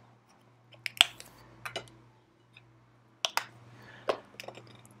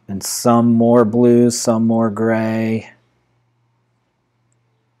some more blues, some more gray.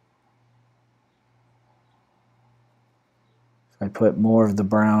 If I put more of the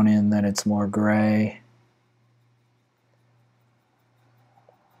brown in, then it's more gray.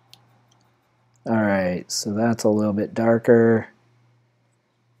 All right, so that's a little bit darker.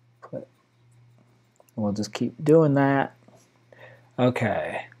 We'll just keep doing that.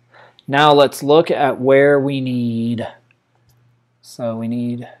 Okay, now let's look at where we need. So we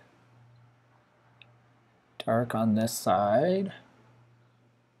need dark on this side.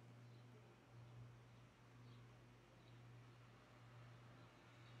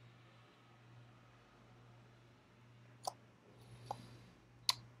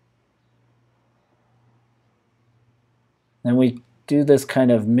 Then we do this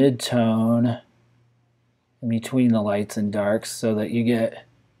kind of mid-tone in between the lights and darks so that you get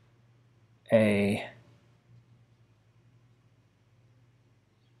a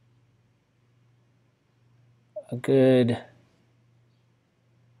good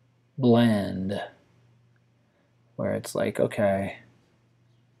blend where it's like, okay,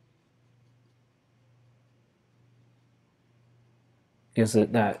 gives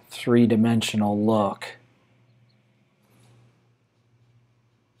it that three-dimensional look.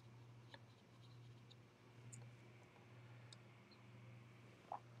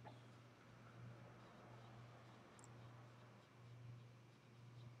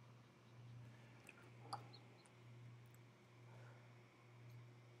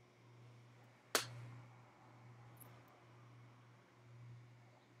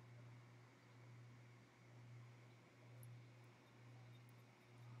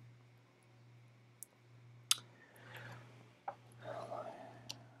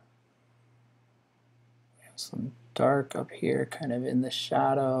 Some dark up here, kind of in the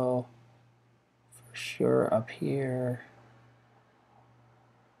shadow, for sure up here.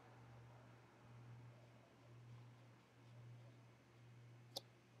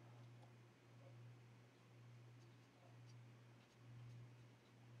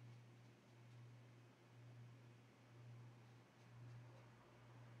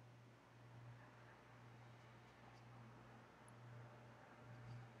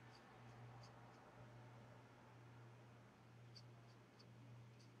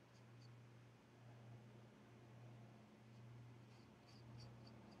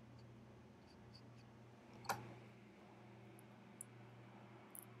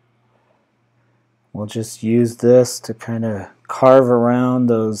 We'll just use this to kind of carve around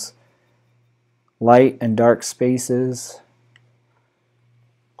those light and dark spaces.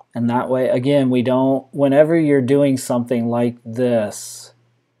 And that way, again, we don't, whenever you're doing something like this,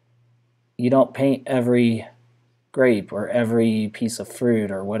 you don't paint every grape or every piece of fruit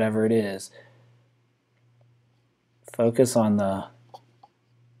or whatever it is. Focus on the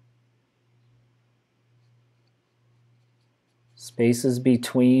spaces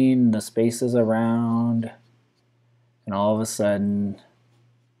between, the spaces around, and all of a sudden,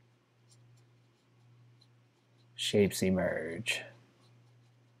 shapes emerge.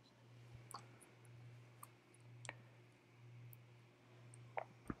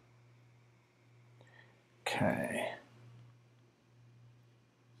 Okay.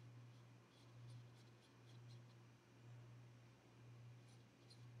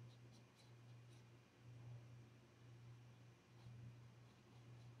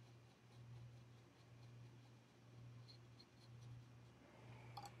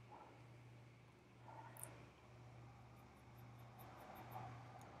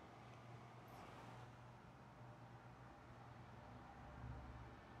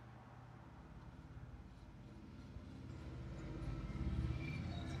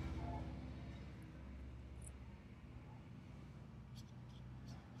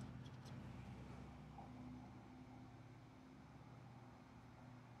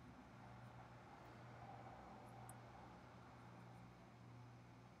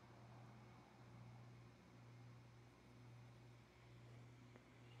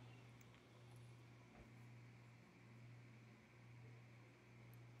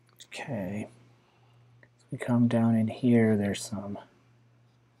 Okay, as we come down in here, there's some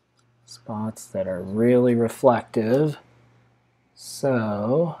spots that are really reflective.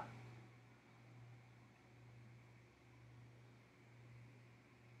 So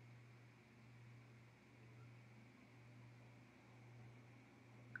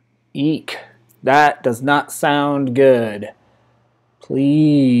eek, that does not sound good.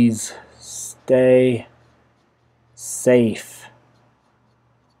 Please stay safe.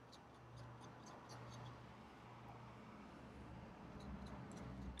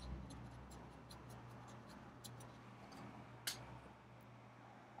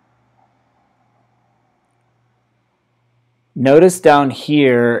 Notice down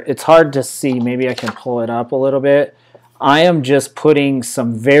here, it's hard to see. Maybe I can pull it up a little bit. I am just putting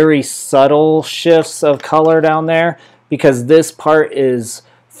some very subtle shifts of color down there because this part is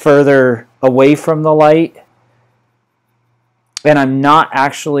further away from the light. And I'm not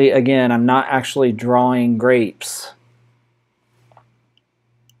actually, again, I'm not actually drawing grapes.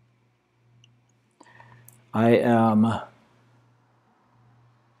 I am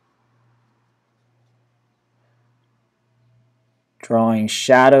drawing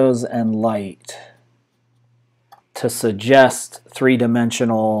shadows and light to suggest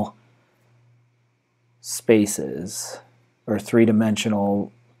three-dimensional spaces or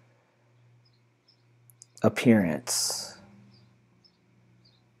three-dimensional appearance.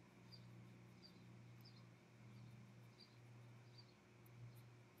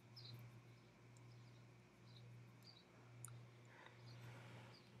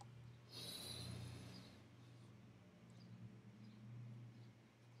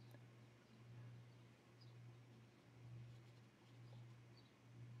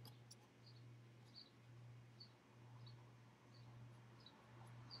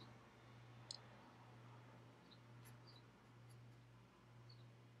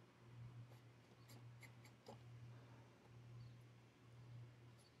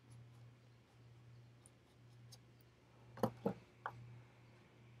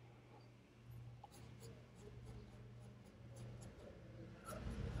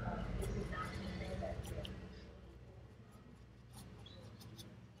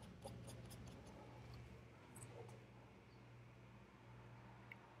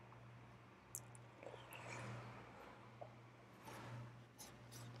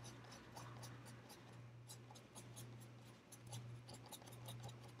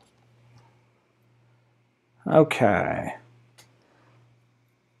 Okay.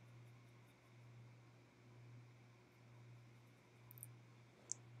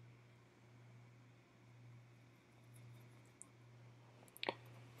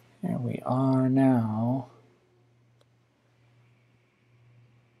 There we are now.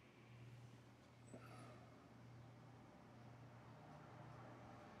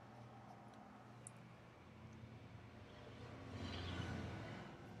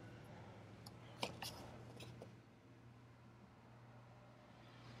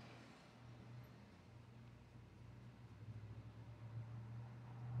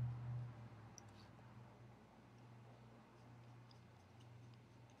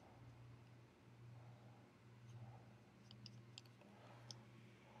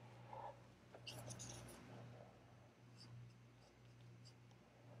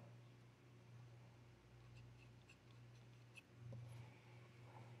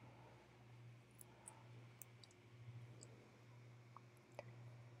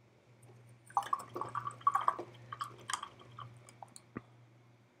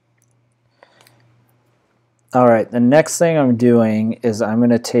 All right, the next thing I'm doing is I'm going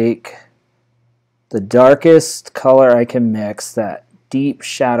to take the darkest color I can mix, that deep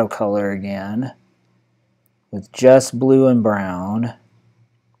shadow color again, with just blue and brown.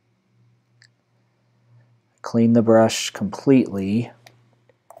 Clean the brush completely.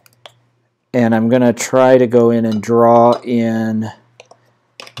 And I'm going to try to go in and draw in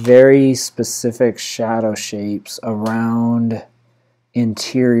very specific shadow shapes around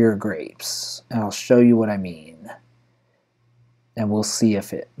interior grapes. And I'll show you what I mean. And we'll see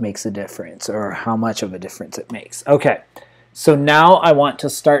if it makes a difference or how much of a difference it makes. Okay, so now I want to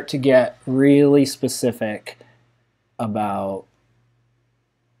start to get really specific about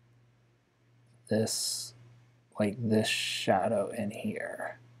this, like this shadow in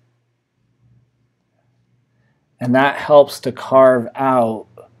here. And that helps to carve out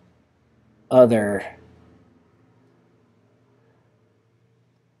other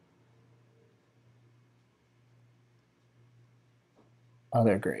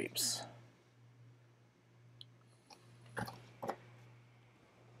grapes.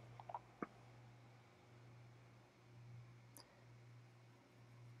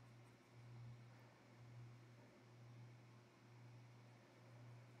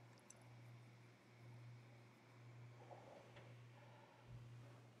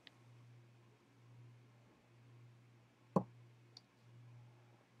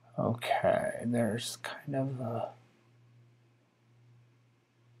 Okay, there's kind of a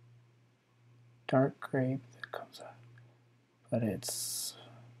dark grape that comes out, but it's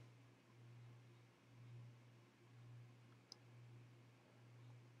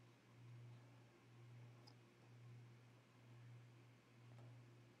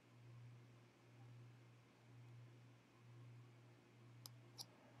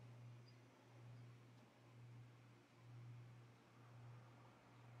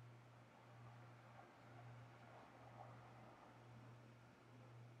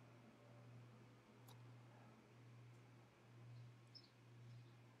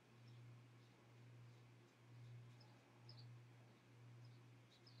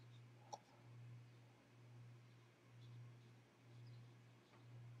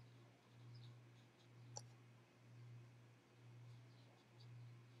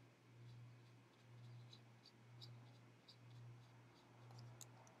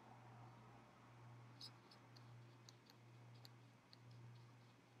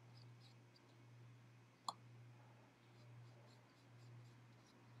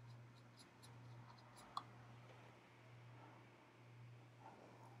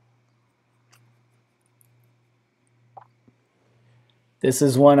this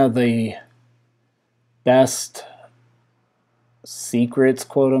is one of the best secrets,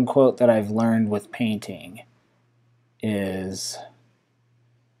 quote unquote, that I've learned with painting is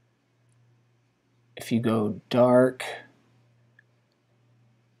if you go dark,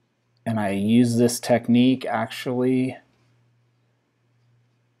 and I use this technique actually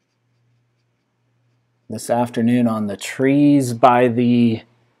this afternoon on the trees by the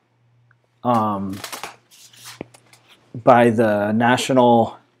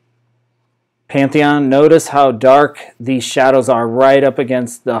National Pantheon. Notice how dark these shadows are right up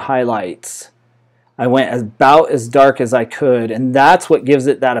against the highlights. I went about as dark as I could, and that's what gives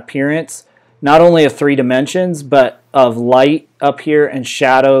it that appearance, not only of 3 dimensions, but of light up here and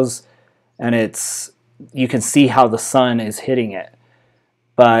shadows, and you can see how the sun is hitting it.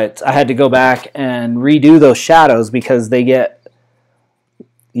 But I had to go back and redo those shadows because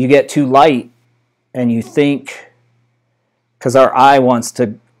you get too light, and you think, because our eye wants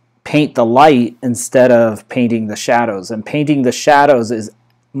to paint the light instead of painting the shadows, and painting the shadows is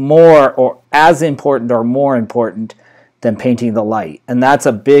more or as important or more important than painting the light. And that's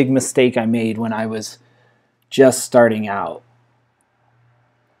a big mistake I made when I was just starting out,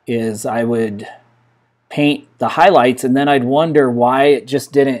 is I would paint the highlights and then I'd wonder why it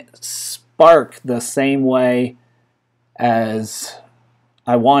just didn't spark the same way as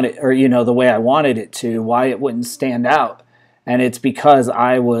I wanted, or the way I wanted it to, why it wouldn't stand out. And it's because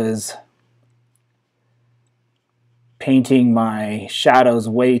I was painting my shadows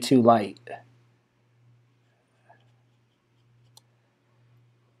way too light.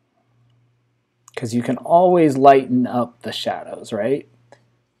 Because you can always lighten up the shadows, right?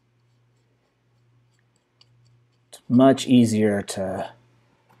 It's much easier to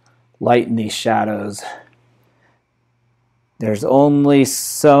lighten these shadows. There's only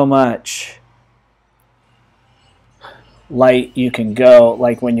so much light you can go,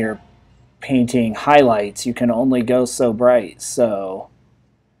 like when you're painting highlights, you can only go so bright, so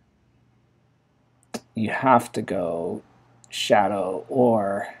you have to go shadow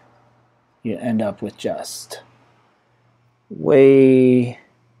or you end up with just way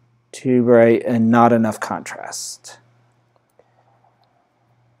too bright and not enough contrast.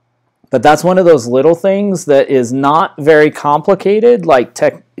 But that's one of those little things that is not very complicated, like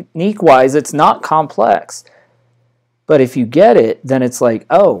technique-wise, it's not complex. But if you get it, then it's like,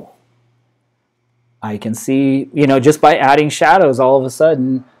 oh, I can see, just by adding shadows, all of a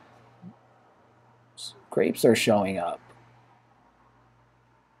sudden, grapes are showing up.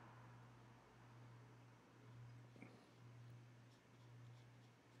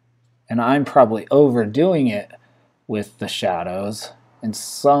 And I'm probably overdoing it with the shadows in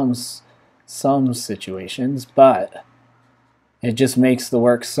some situations, but it just makes the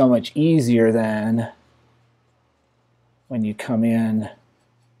work so much easier than when you come in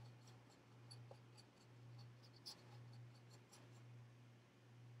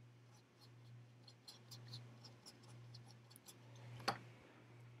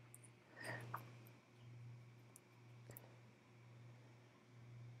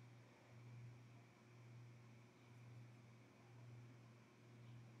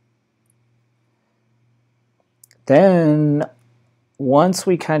then once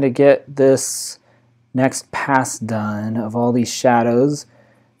we kind of get this next pass done of all these shadows,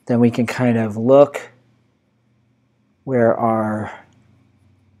 then we can kind of look where our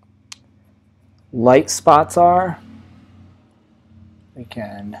light spots are. We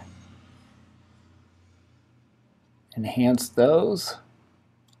can enhance those.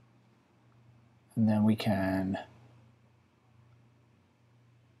 And then we can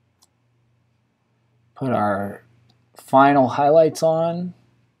put our final highlights on.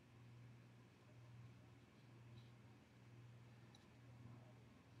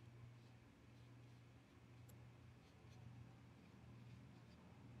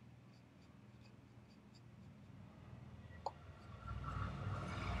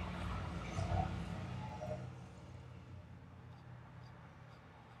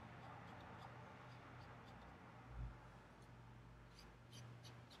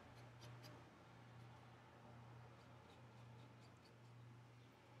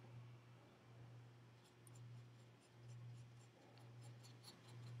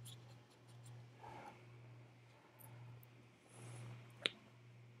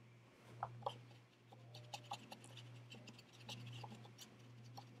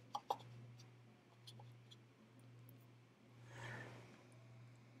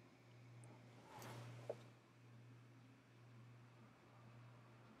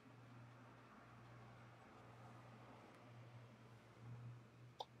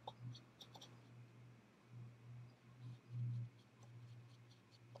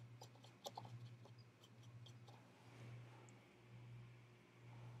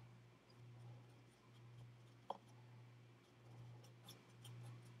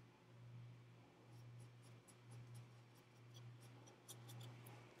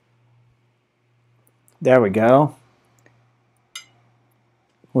 There we go.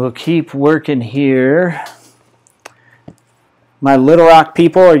 We'll keep working here. My Little Rock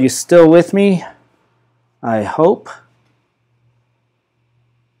people, are you still with me? I hope.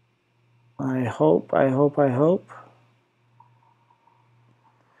 I hope.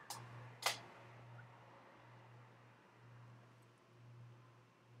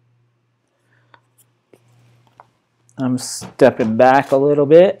 I'm stepping back a little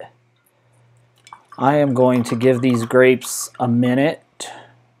bit. I am going to give these grapes a minute.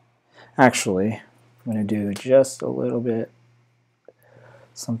 Actually, I'm going to do just a little bit.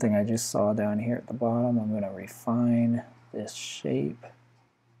 Something I just saw down here at the bottom. I'm going to refine this shape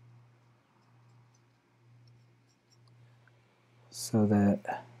so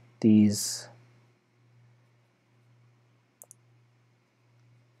that these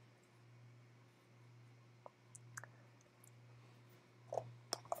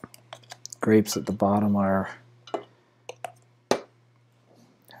grapes at the bottom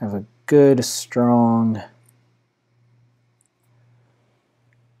have a good strong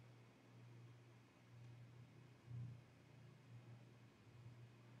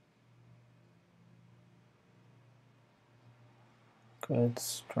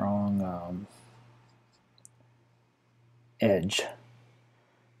edge,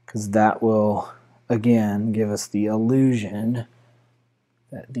 because that will again give us the illusion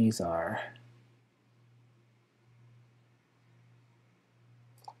that these are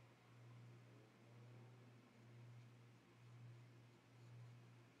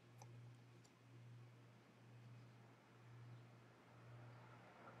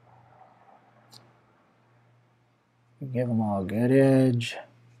give them all a good edge.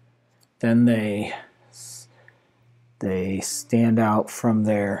 Then they stand out from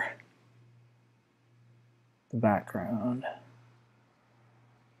the background.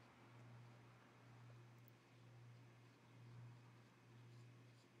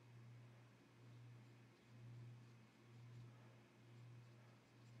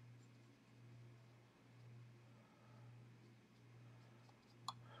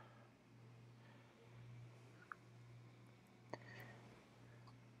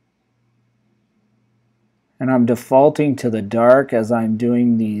 And I'm defaulting to the dark as I'm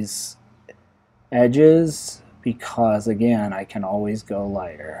doing these edges because, again, I can always go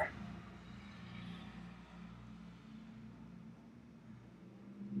lighter.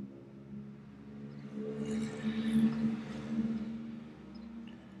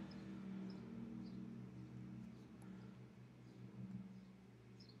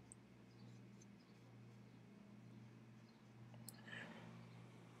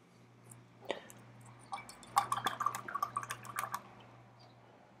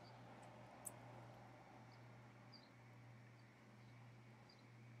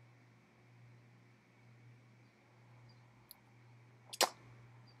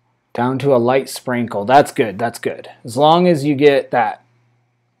 Down to a light sprinkle. That's good. That's good. As long as you get that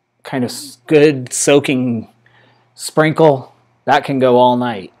kind of good soaking sprinkle, that can go all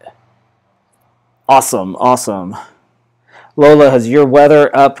night. Awesome. Awesome. Lola, is your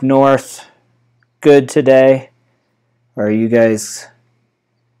weather up north good today? Or are you guys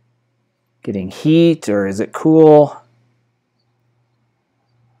getting heat, or is it cool?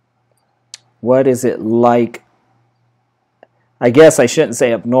 What is it like? I guess I shouldn't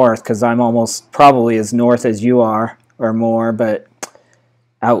say up north because I'm almost probably as north as you are or more, but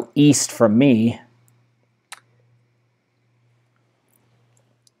out east from me.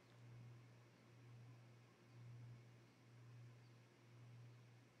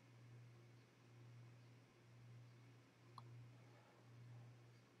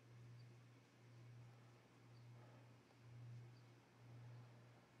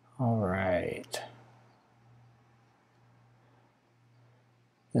 All right.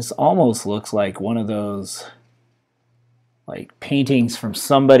 This almost looks like one of those like paintings from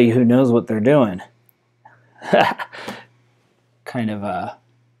somebody who knows what they're doing. Kind of a,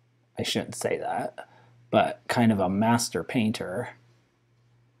 I shouldn't say that, but kind of a master painter.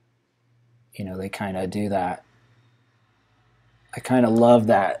 You know, they kind of do that. I kind of love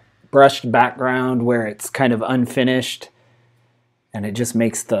that brushed background where it's kind of unfinished and it just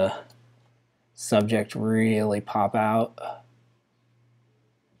makes the subject really pop out.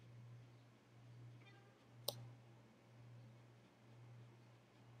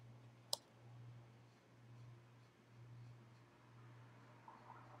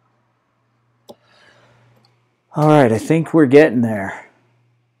 All right, I think we're getting there.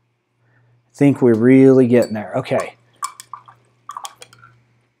 I think we're really getting there. Okay.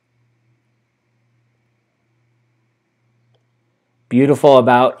 Beautiful,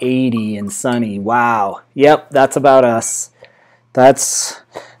 about 80 and sunny. Wow. Yep, that's about us. This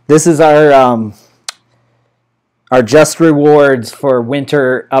is our just rewards for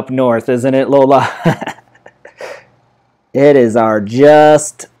winter up north, isn't it, Lola? It is our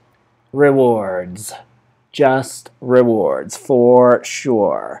just rewards. Just rewards for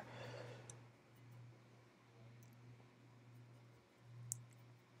sure.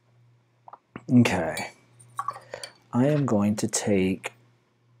 Okay. I am going to take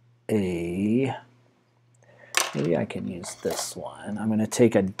maybe I can use this one. I'm going to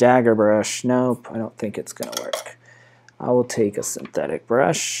take a dagger brush. Nope, I don't think it's going to work. I will take a synthetic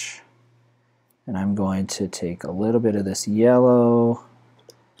brush, and I'm going to take a little bit of this yellow,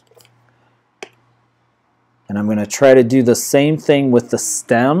 and I'm going to try to do the same thing with the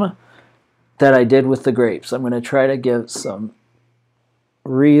stem that I did with the grapes. I'm going to try to give some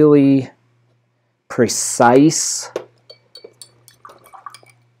really precise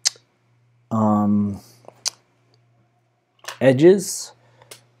edges.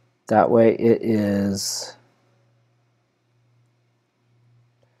 That way it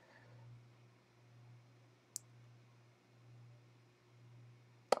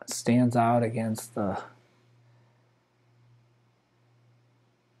stands out against the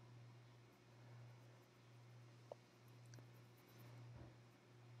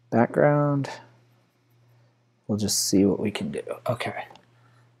background. We'll just see what we can do. Okay.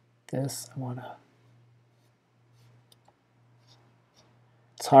 This I want to.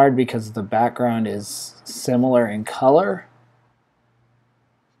 It's hard because the background is similar in color.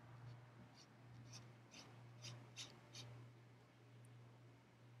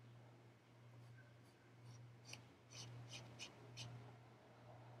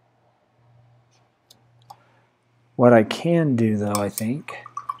 What I can do, though, I think,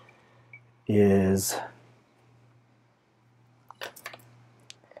 is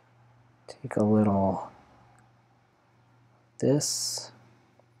take a little this.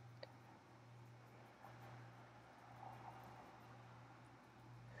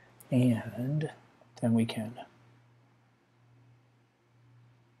 And then we can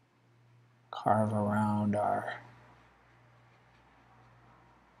carve around our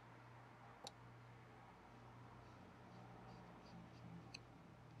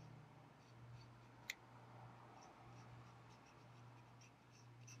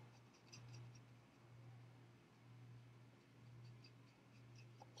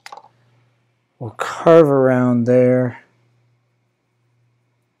we'll carve around there.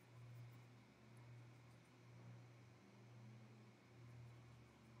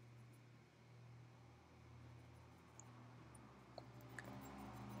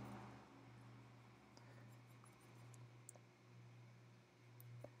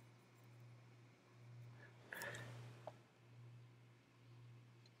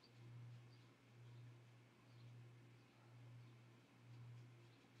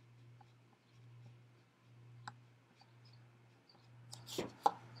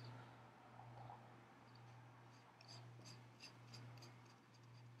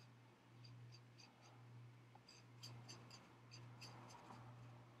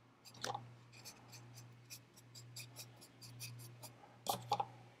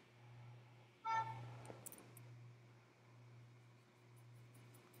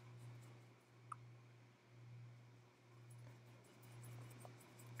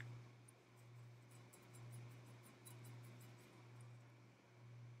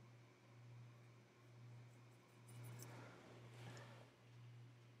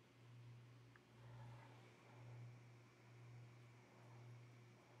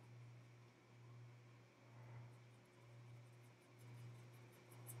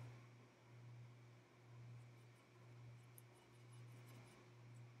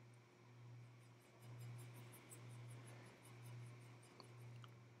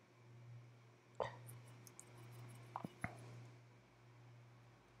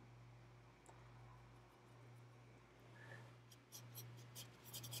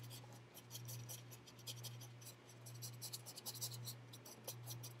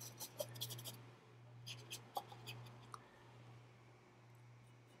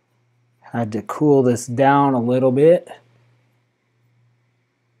 Had to cool this down a little bit.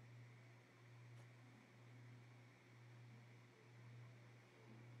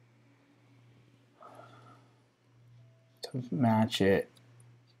 To match it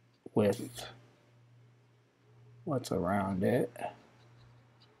with what's around it.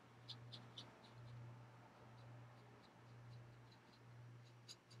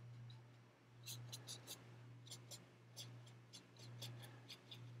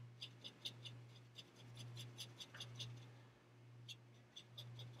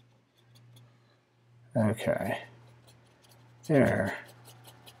 Okay, there.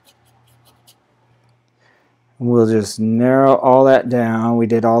 We'll just narrow all that down. We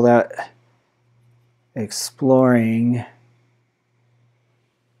did all that exploring,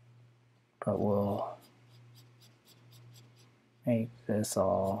 but we'll make this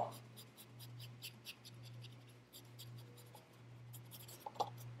all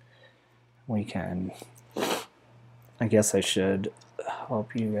we can. I guess I should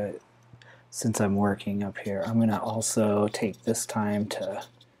help you guys. Since I'm working up here, I'm going to also take this time to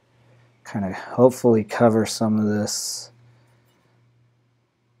kind of hopefully cover some of this.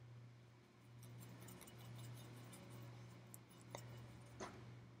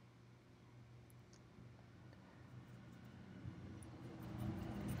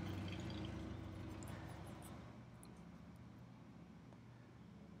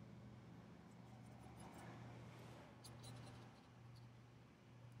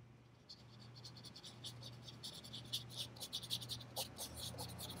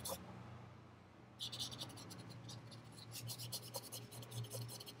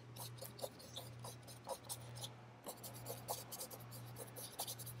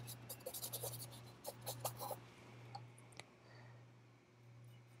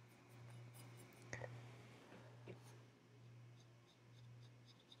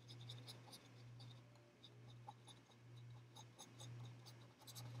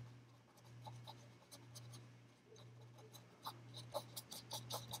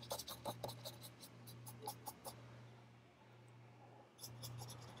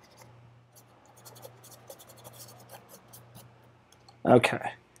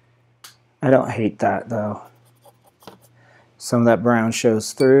 Okay. I don't hate that though. Some of that brown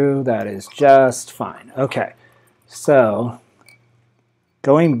shows through. That is just fine. Okay. So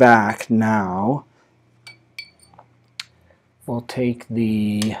going back now, we'll take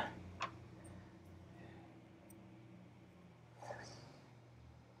this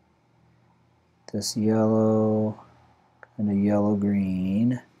yellow and a yellow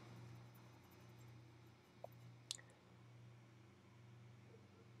green.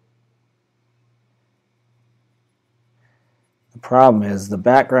 The problem is the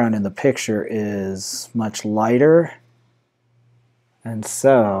background in the picture is much lighter, and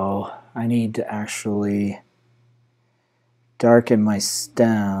so I need to actually darken my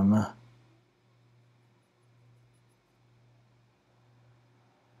stem.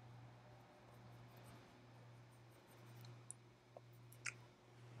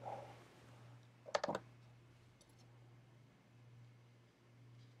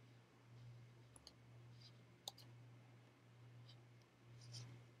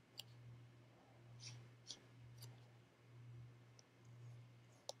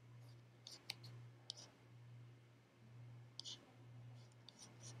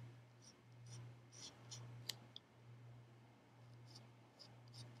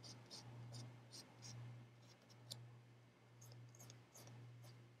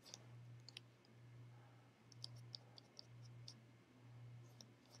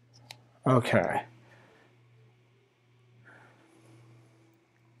 Okay.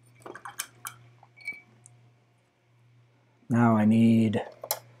 Now I need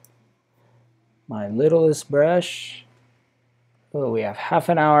my littlest brush. Oh, we have half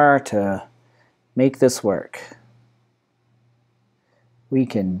an hour to make this work. We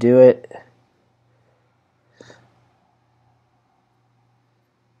can do it.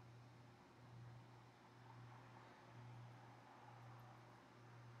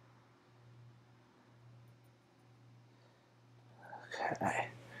 Okay.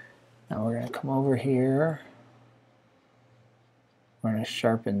 Now we're going to come over here. We're going to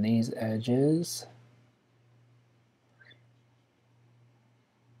sharpen these edges.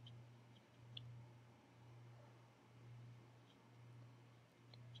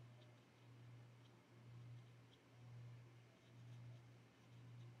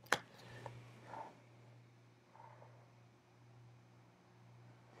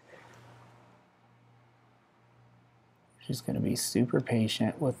 She's going to be super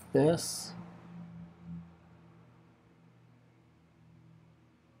patient with this.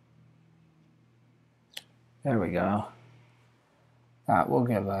 There we go. That will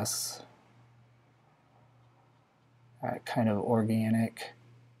give us that kind of organic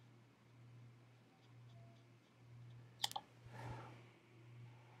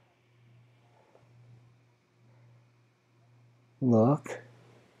look.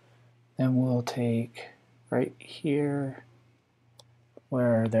 Then we'll take right here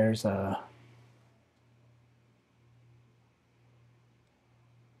where there's a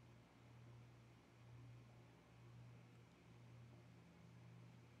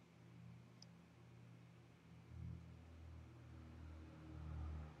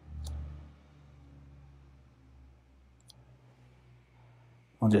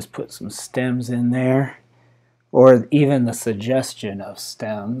we'll just put some stems in there, or even the suggestion of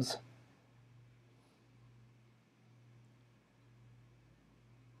stems.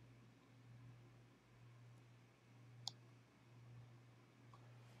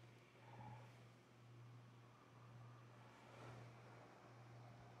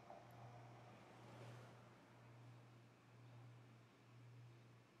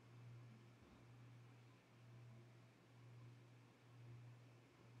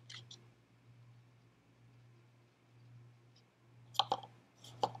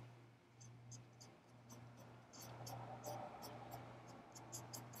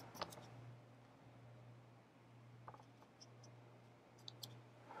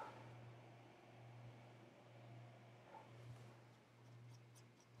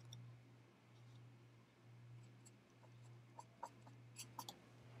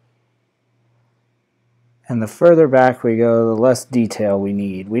 And the further back we go, the less detail we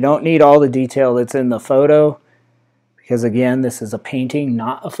need. We don't need all the detail that's in the photo, because again, this is a painting,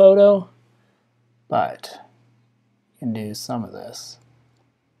 not a photo, but you can do some of this.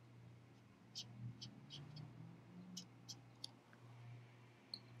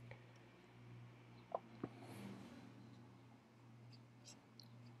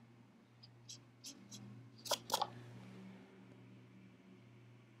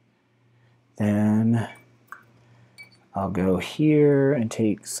 Then I'll go here and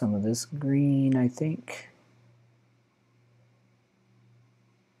take some of this green, I think.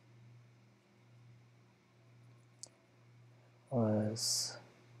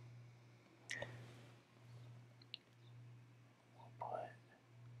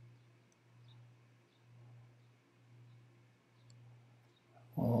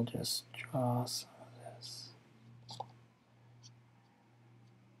 We'll just draw some of this.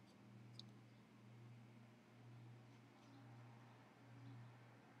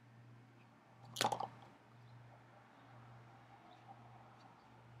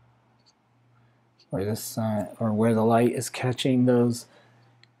 Where the sun, or where the light is catching those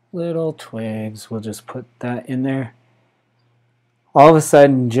little twigs, we'll just put that in there. All of a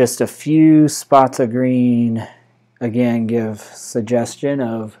sudden, just a few spots of green, again, give suggestion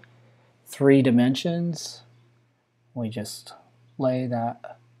of 3 dimensions. We just lay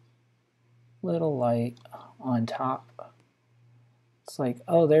that little light on top. It's like,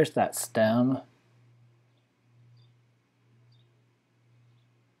 oh, there's that stem.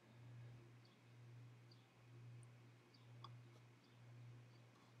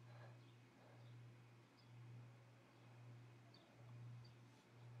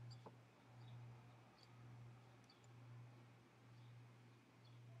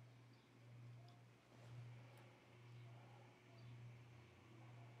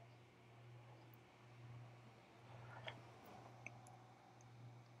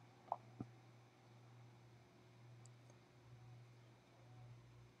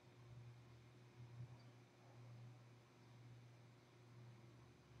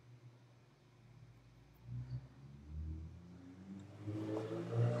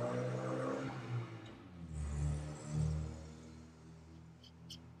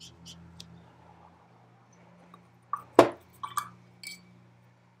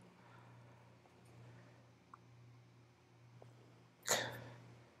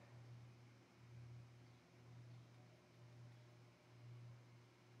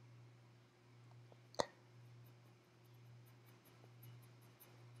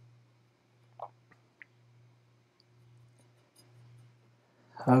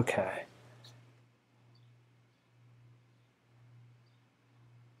 Okay.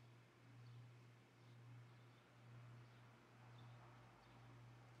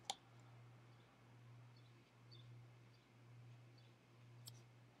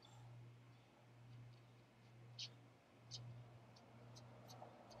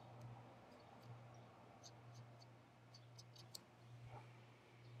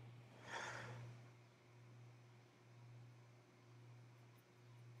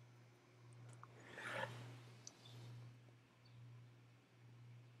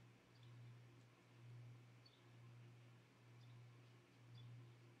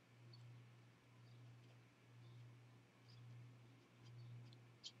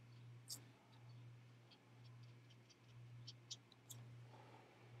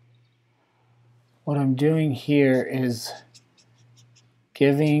 what I'm doing here is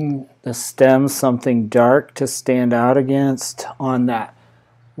giving the stem something dark to stand out against on that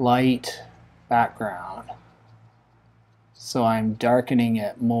light background. So I'm darkening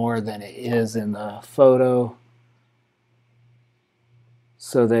it more than it is in the photo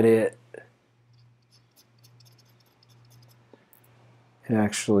so that it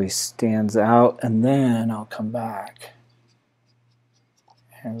actually stands out, and then I'll come back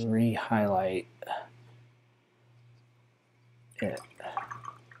and re-highlight it.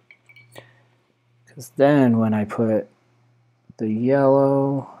 Because then when I put the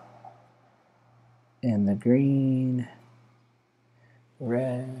yellow and the green,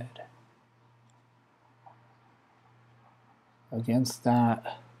 red against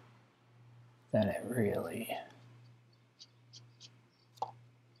that, then it really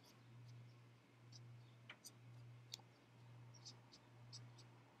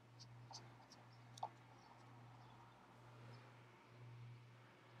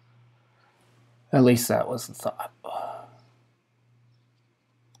at least that was the thought.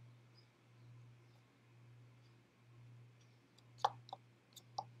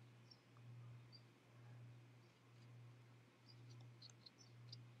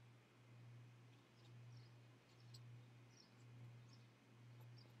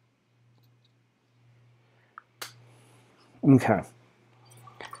 Okay.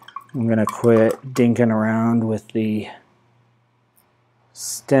 I'm going to quit dinking around with the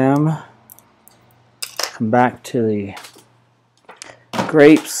stem. Come back to the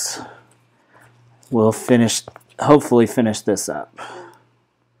grapes. We'll hopefully finish this up.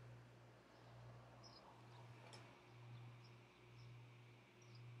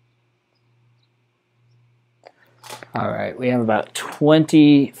 All right, we have about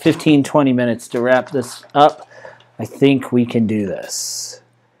 15, 20 minutes to wrap this up. I think we can do this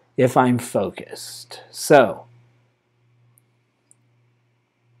if I'm focused. So,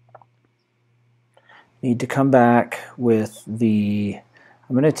 need to come back with the,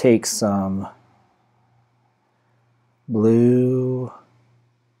 I'm going to take some blue,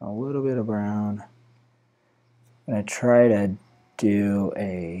 a little bit of brown. I'm going to try to do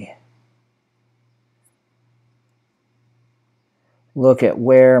a look at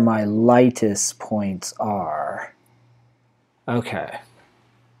where my lightest points are. Okay.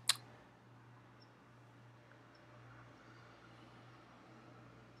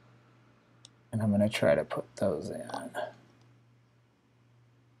 And I'm going to try to put those in.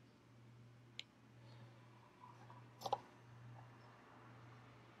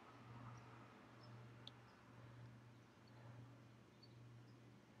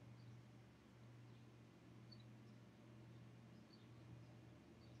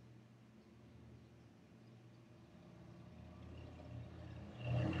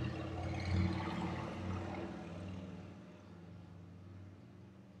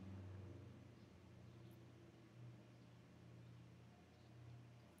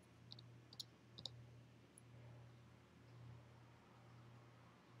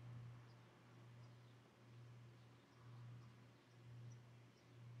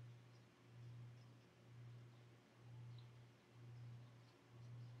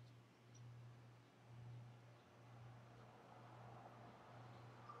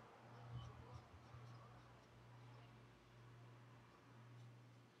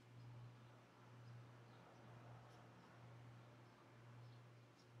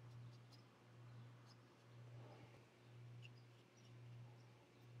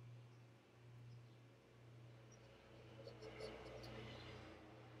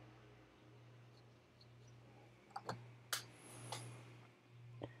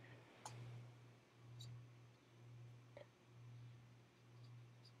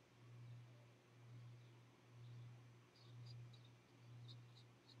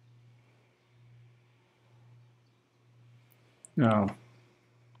 No.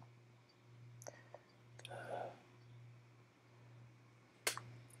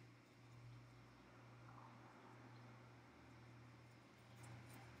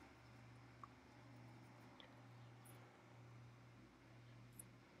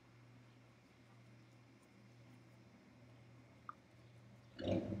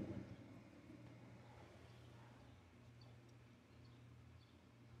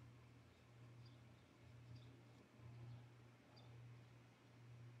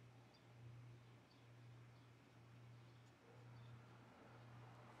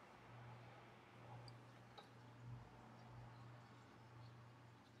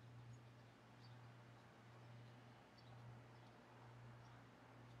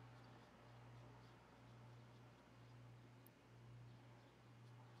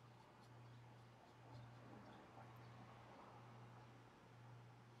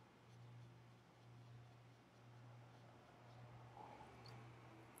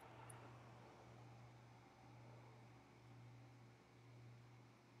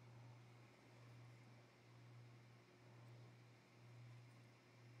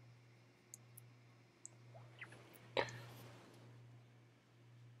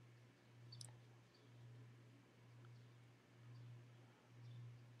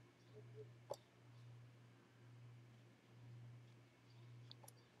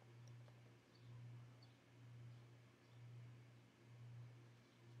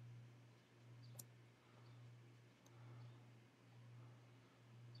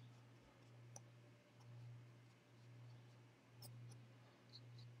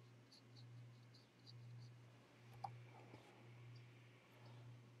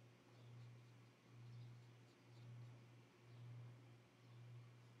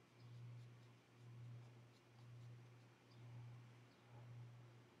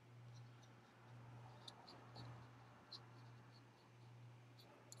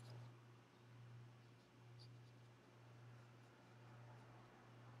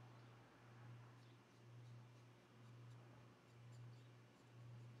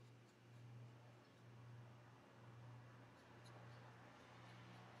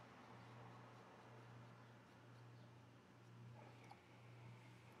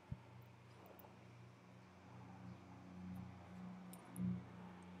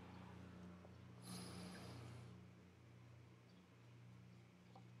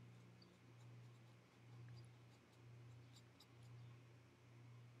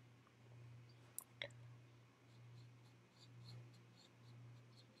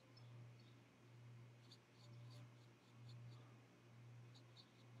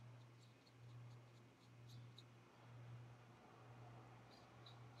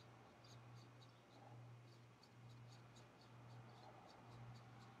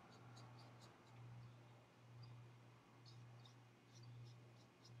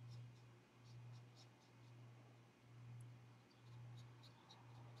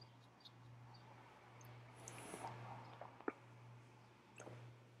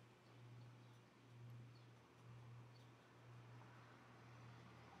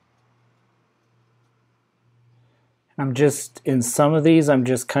 I'm just, in some of these, I'm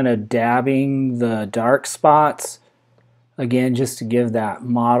just kind of dabbing the dark spots, again, just to give that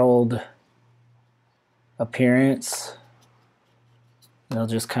mottled appearance. They'll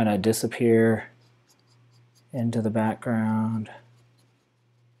just kind of disappear into the background.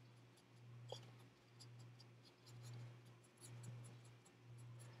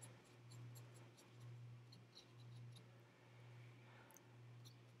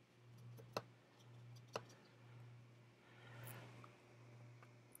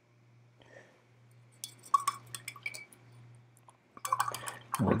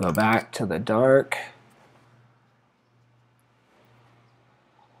 We'll go back to the dark.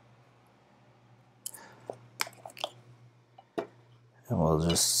 And we'll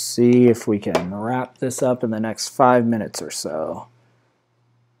just see if we can wrap this up in the next 5 minutes or so.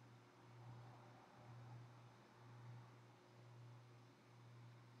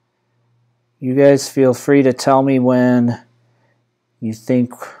 You guys feel free to tell me when you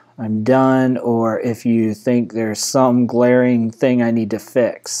think I'm done, or if you think there's some glaring thing I need to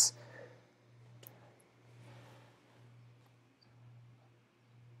fix.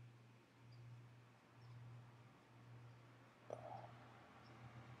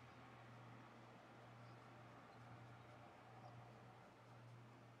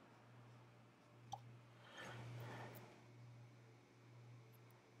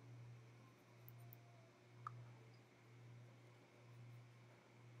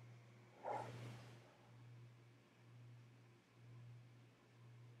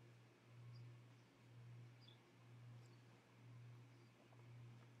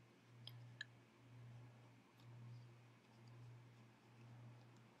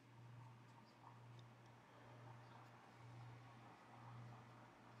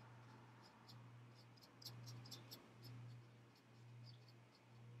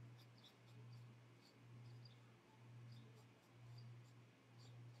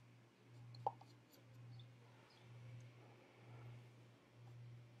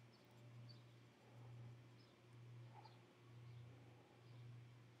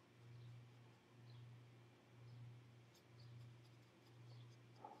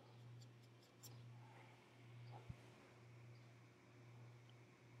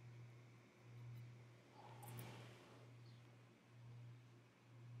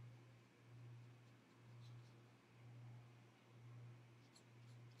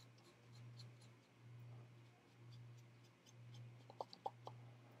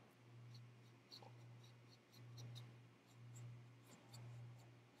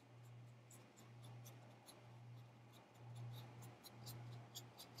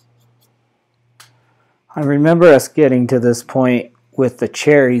 I remember us getting to this point with the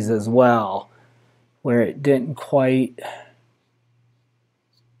cherries as well, where it didn't quite,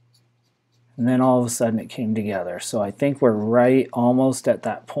 and then all of a sudden it came together. So I think we're right almost at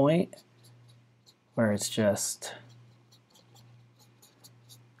that point. where it's just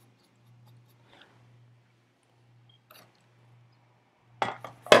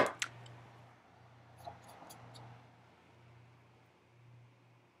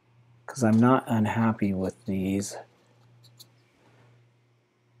because I'm not unhappy with these.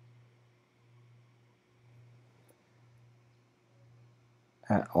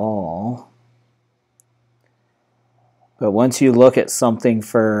 At all. But once you look at something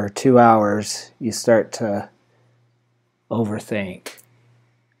for 2 hours, you start to overthink.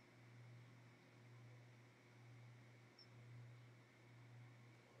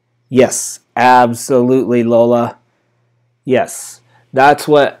 Yes, absolutely, Lola. Yes, that's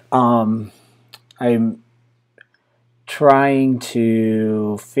what I'm trying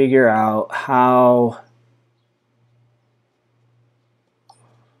to figure out how,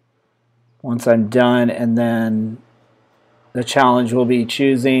 once I'm done, and then the challenge will be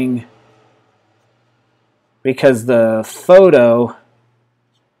choosing, because the photo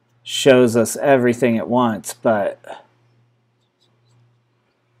shows us everything at once, but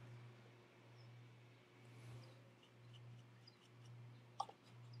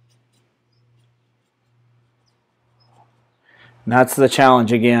that's the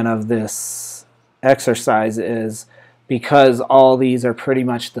challenge again of this exercise, is because all these are pretty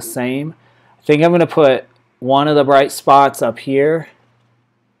much the same. I think I'm going to put one of the bright spots up here,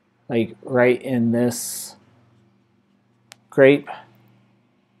 like right in this grape,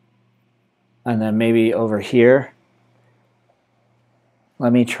 and then maybe over here.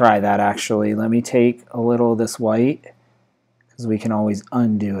 Let me try that actually. Let me take a little of this white, because we can always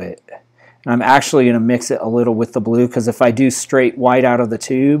undo it. And I'm actually going to mix it a little with the blue, because if I do straight white out of the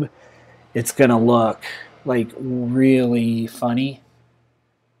tube, it's going to look like really funny.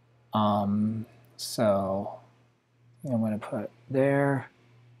 So I'm going to put there.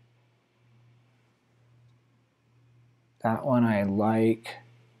 That one I like.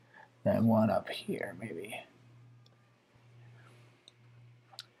 Then one up here maybe.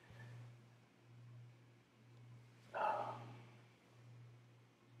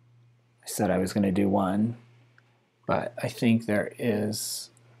 I said I was going to do one, but I think there is,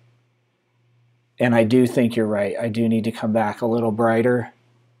 and I do think you're right. I do need to come back a little brighter,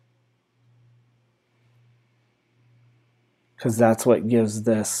 because that's what gives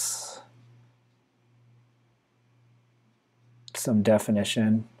this some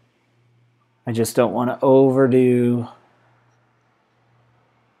definition. I just don't want to overdo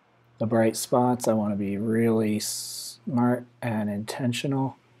the bright spots. I want to be really smart and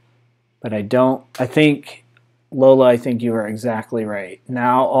intentional. But I think, Lola, I think you are exactly right.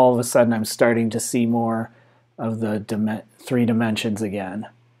 Now all of a sudden I'm starting to see more of the 3 dimensions again,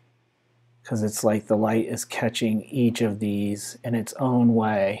 because it's like the light is catching each of these in its own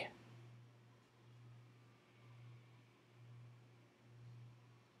way.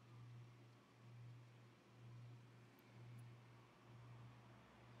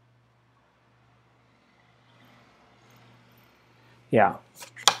 Yeah.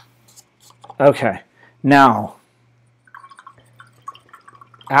 Okay. Now,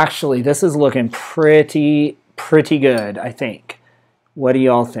 actually, this is looking pretty good, I think. What do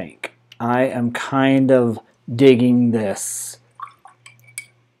y'all think? I am kind of digging this.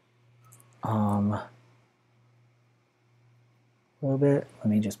 A little bit. Let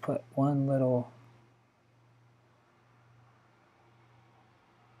me just put one little.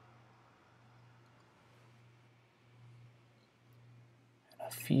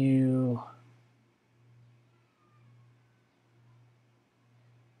 A few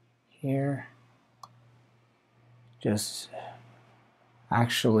here. Just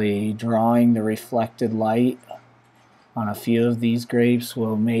actually drawing the reflected light on a few of these grapes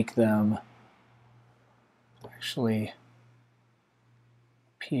will make them actually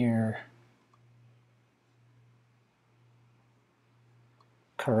appear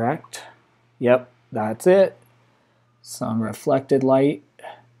correct. Yep, that's it. Some reflected light.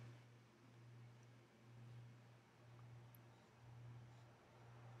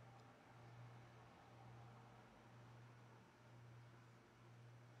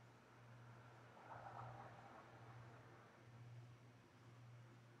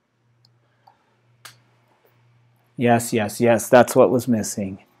 Yes, yes, yes, that's what was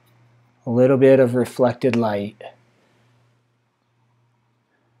missing. A little bit of reflected light.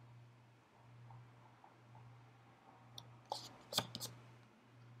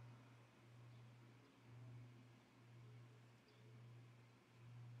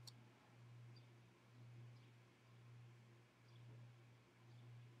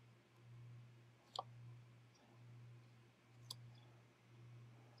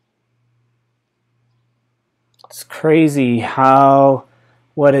 It's crazy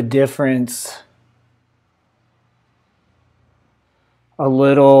what a difference a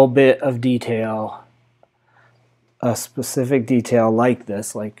little bit of detail, a specific detail like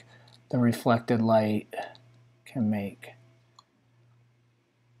this, like the reflected light, can make.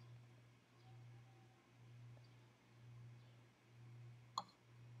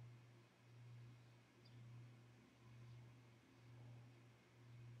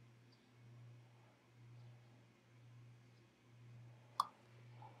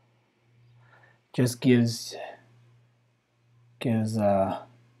 Just gives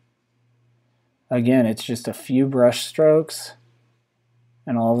again, it's just a few brush strokes,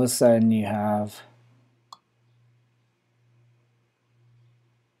 and all of a sudden you have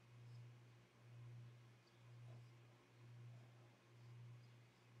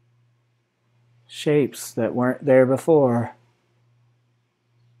shapes that weren't there before.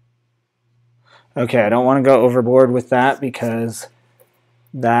 Okay, I don't want to go overboard with that because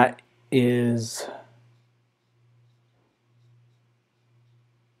that is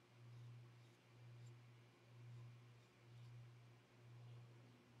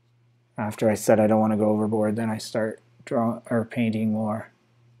after I said I don't want to go overboard, then I start drawing or painting more.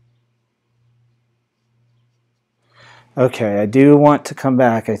 Okay, I do want to come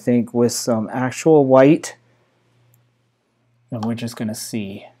back, I think, with some actual white, and we're just going to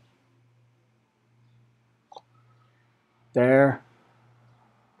see. There,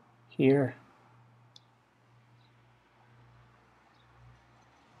 here,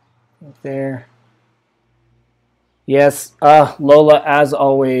 there. Yes, Lola, as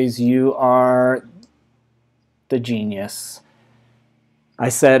always, you are the genius. I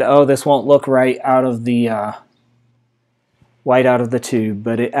said, oh, this won't look right out of the white out of the tube,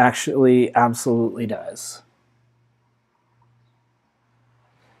 but it actually absolutely does.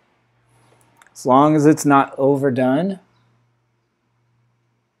 As long as it's not overdone.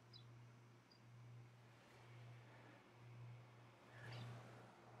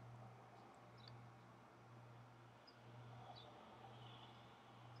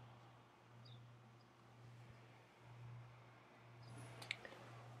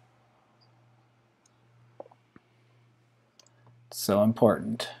 So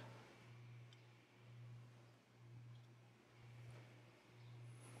important.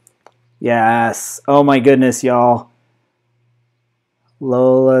 Yes. Oh my goodness, y'all.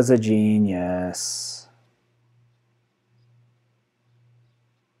 Lola's a genius.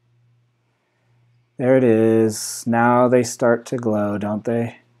 There it is. Now they start to glow, don't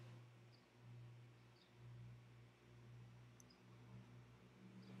they?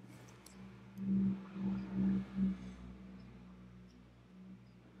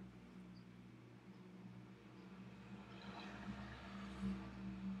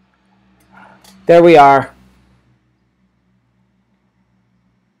 There we are.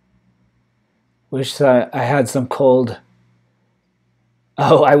 Wish I had some cold.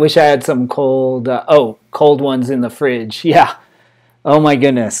 Oh, I wish I had some cold. Cold ones in the fridge. Yeah. Oh my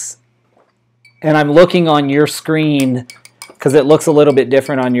goodness. And I'm looking on your screen because it looks a little bit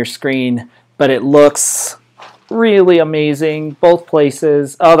different on your screen, but it looks really amazing both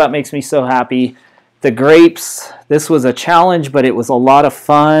places. Oh, that makes me so happy. The grapes. This was a challenge, but it was a lot of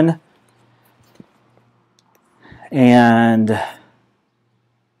fun. And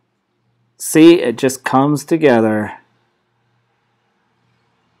see, it just comes together.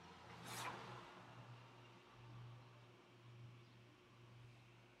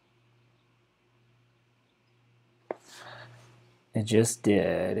 It just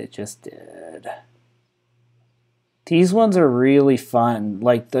did. It just did. These ones are really fun.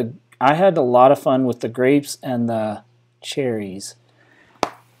 Like I had a lot of fun with the grapes and the cherries.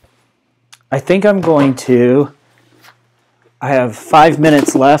 I think I'm going to. I have 5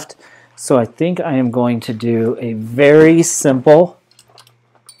 minutes left, so I think I am going to do a very simple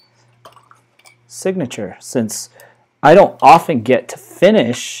signature since I don't often get to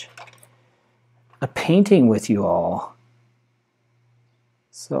finish a painting with you all.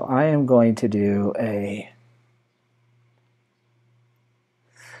 So I am going to do a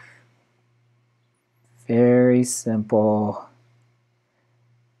very simple,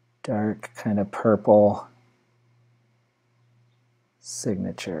 dark kind of purple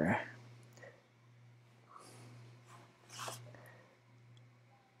signature.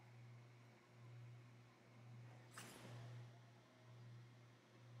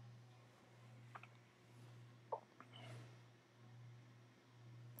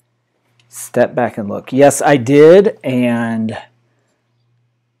 Step back and look. Yes, I did, and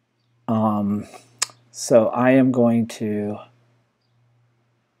so I am going to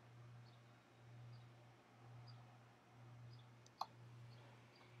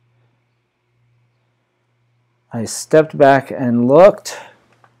I stepped back and looked.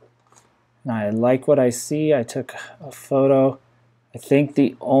 I like what I see. I took a photo. I think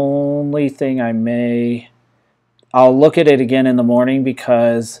the only thing I'll look at it again in the morning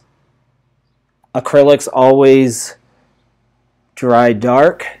because acrylics always dry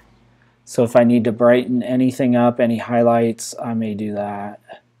dark. So if I need to brighten anything up, any highlights, I may do that.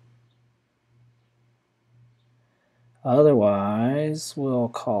 Otherwise, we'll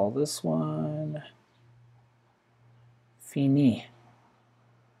call this one Fini.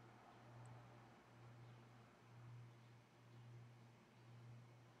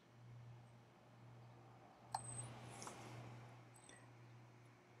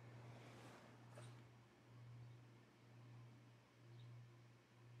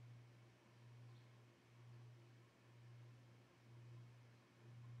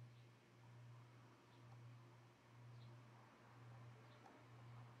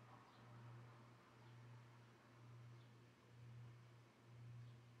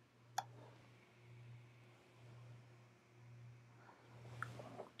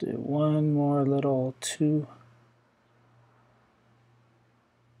 Do one more little two.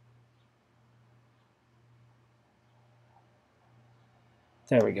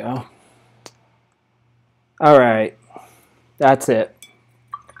 There we go. All right, that's it.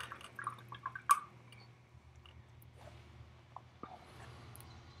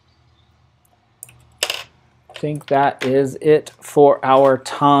 I think that is it for our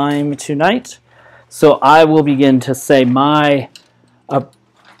time tonight. So I will begin to say my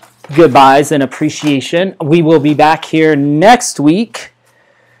goodbyes and appreciation. We will be back here next week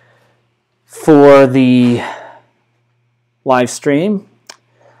for the live stream.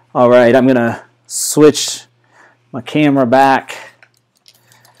 All right, I'm going to switch my camera back,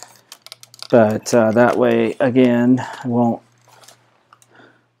 but that way, again, I won't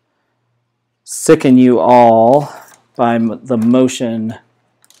sicken you all by the motion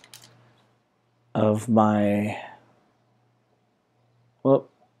of my... Whoop.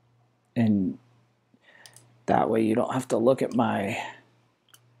 And that way you don't have to look at my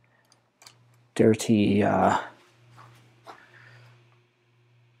dirty all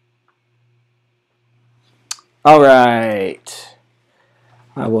right,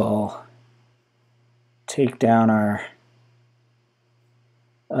 I will take down our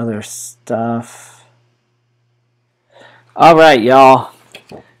other stuff. All right, y'all,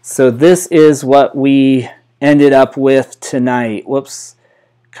 so this is what we ended up with tonight. Whoops.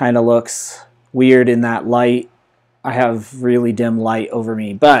 Kind of looks weird in that light. I have really dim light over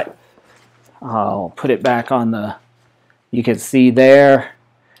me, but I'll put it back on the, you can see there.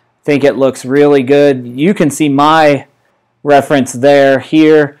 I think it looks really good. You can see my reference there,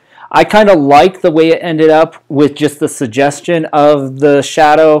 here. I kind of like the way it ended up with just the suggestion of the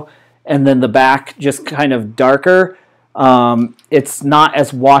shadow and then the back just kind of darker. It's not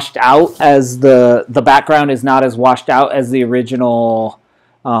as washed out as the background is not as washed out as the original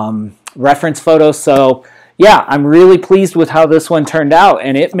reference photo. So yeah, I'm really pleased with how this one turned out,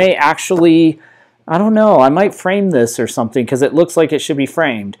 and it may actually, I don't know, I might frame this or something because it looks like it should be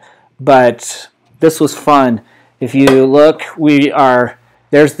framed, but this was fun. If you look,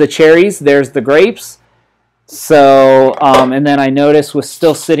 there's the cherries, there's the grapes. So and then I noticed was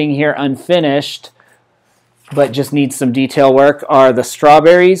still sitting here unfinished but just needs some detail work are the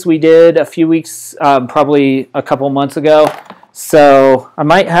strawberries we did a few weeks, probably a couple months ago. So I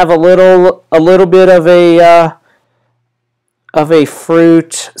might have a little bit of a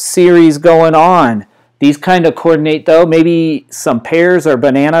fruit series going on. These kind of coordinate though. Maybe some pears or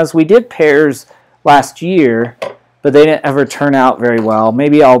bananas. We did pears last year, but they didn't ever turn out very well.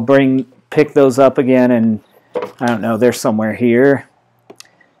 Maybe I'll pick those up again, and I don't know, they're somewhere here,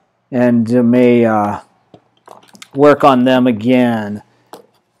 and may work on them again.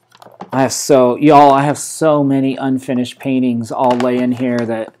 I have so many unfinished paintings all laying here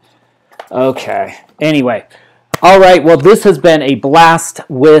that, okay. Anyway, all right, well, this has been a blast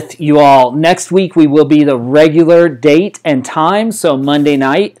with you all. Next week, we will be the regular date and time, so Monday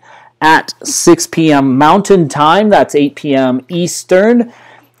night at 6 p.m. Mountain Time. That's 8 p.m. Eastern.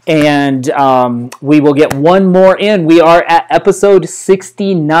 And we will get one more in. We are at episode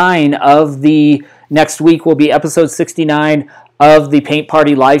 69 of the, next week will be episode 69 of the Paint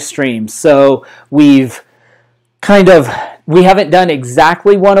Party Livestream. So we haven't done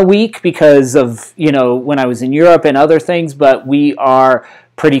exactly one a week because of, when I was in Europe and other things, but we are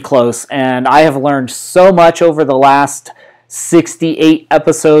pretty close. And I have learned so much over the last 68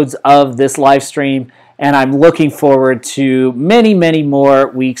 episodes of this live stream, and I'm looking forward to many, many more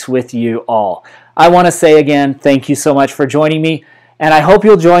weeks with you all. I want to say again, thank you so much for joining me, And I hope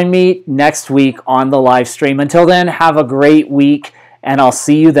you'll join me next week on the live stream. Until then, have a great week, and I'll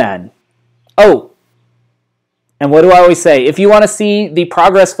see you then. Oh, and what do I always say? If you want to see the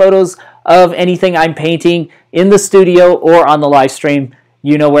progress photos of anything I'm painting in the studio or on the live stream,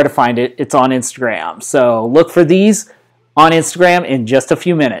 you know where to find it. It's on Instagram. So look for these on Instagram in just a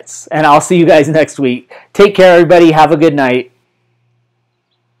few minutes. And I'll see you guys next week. Take care, everybody. Have a good night.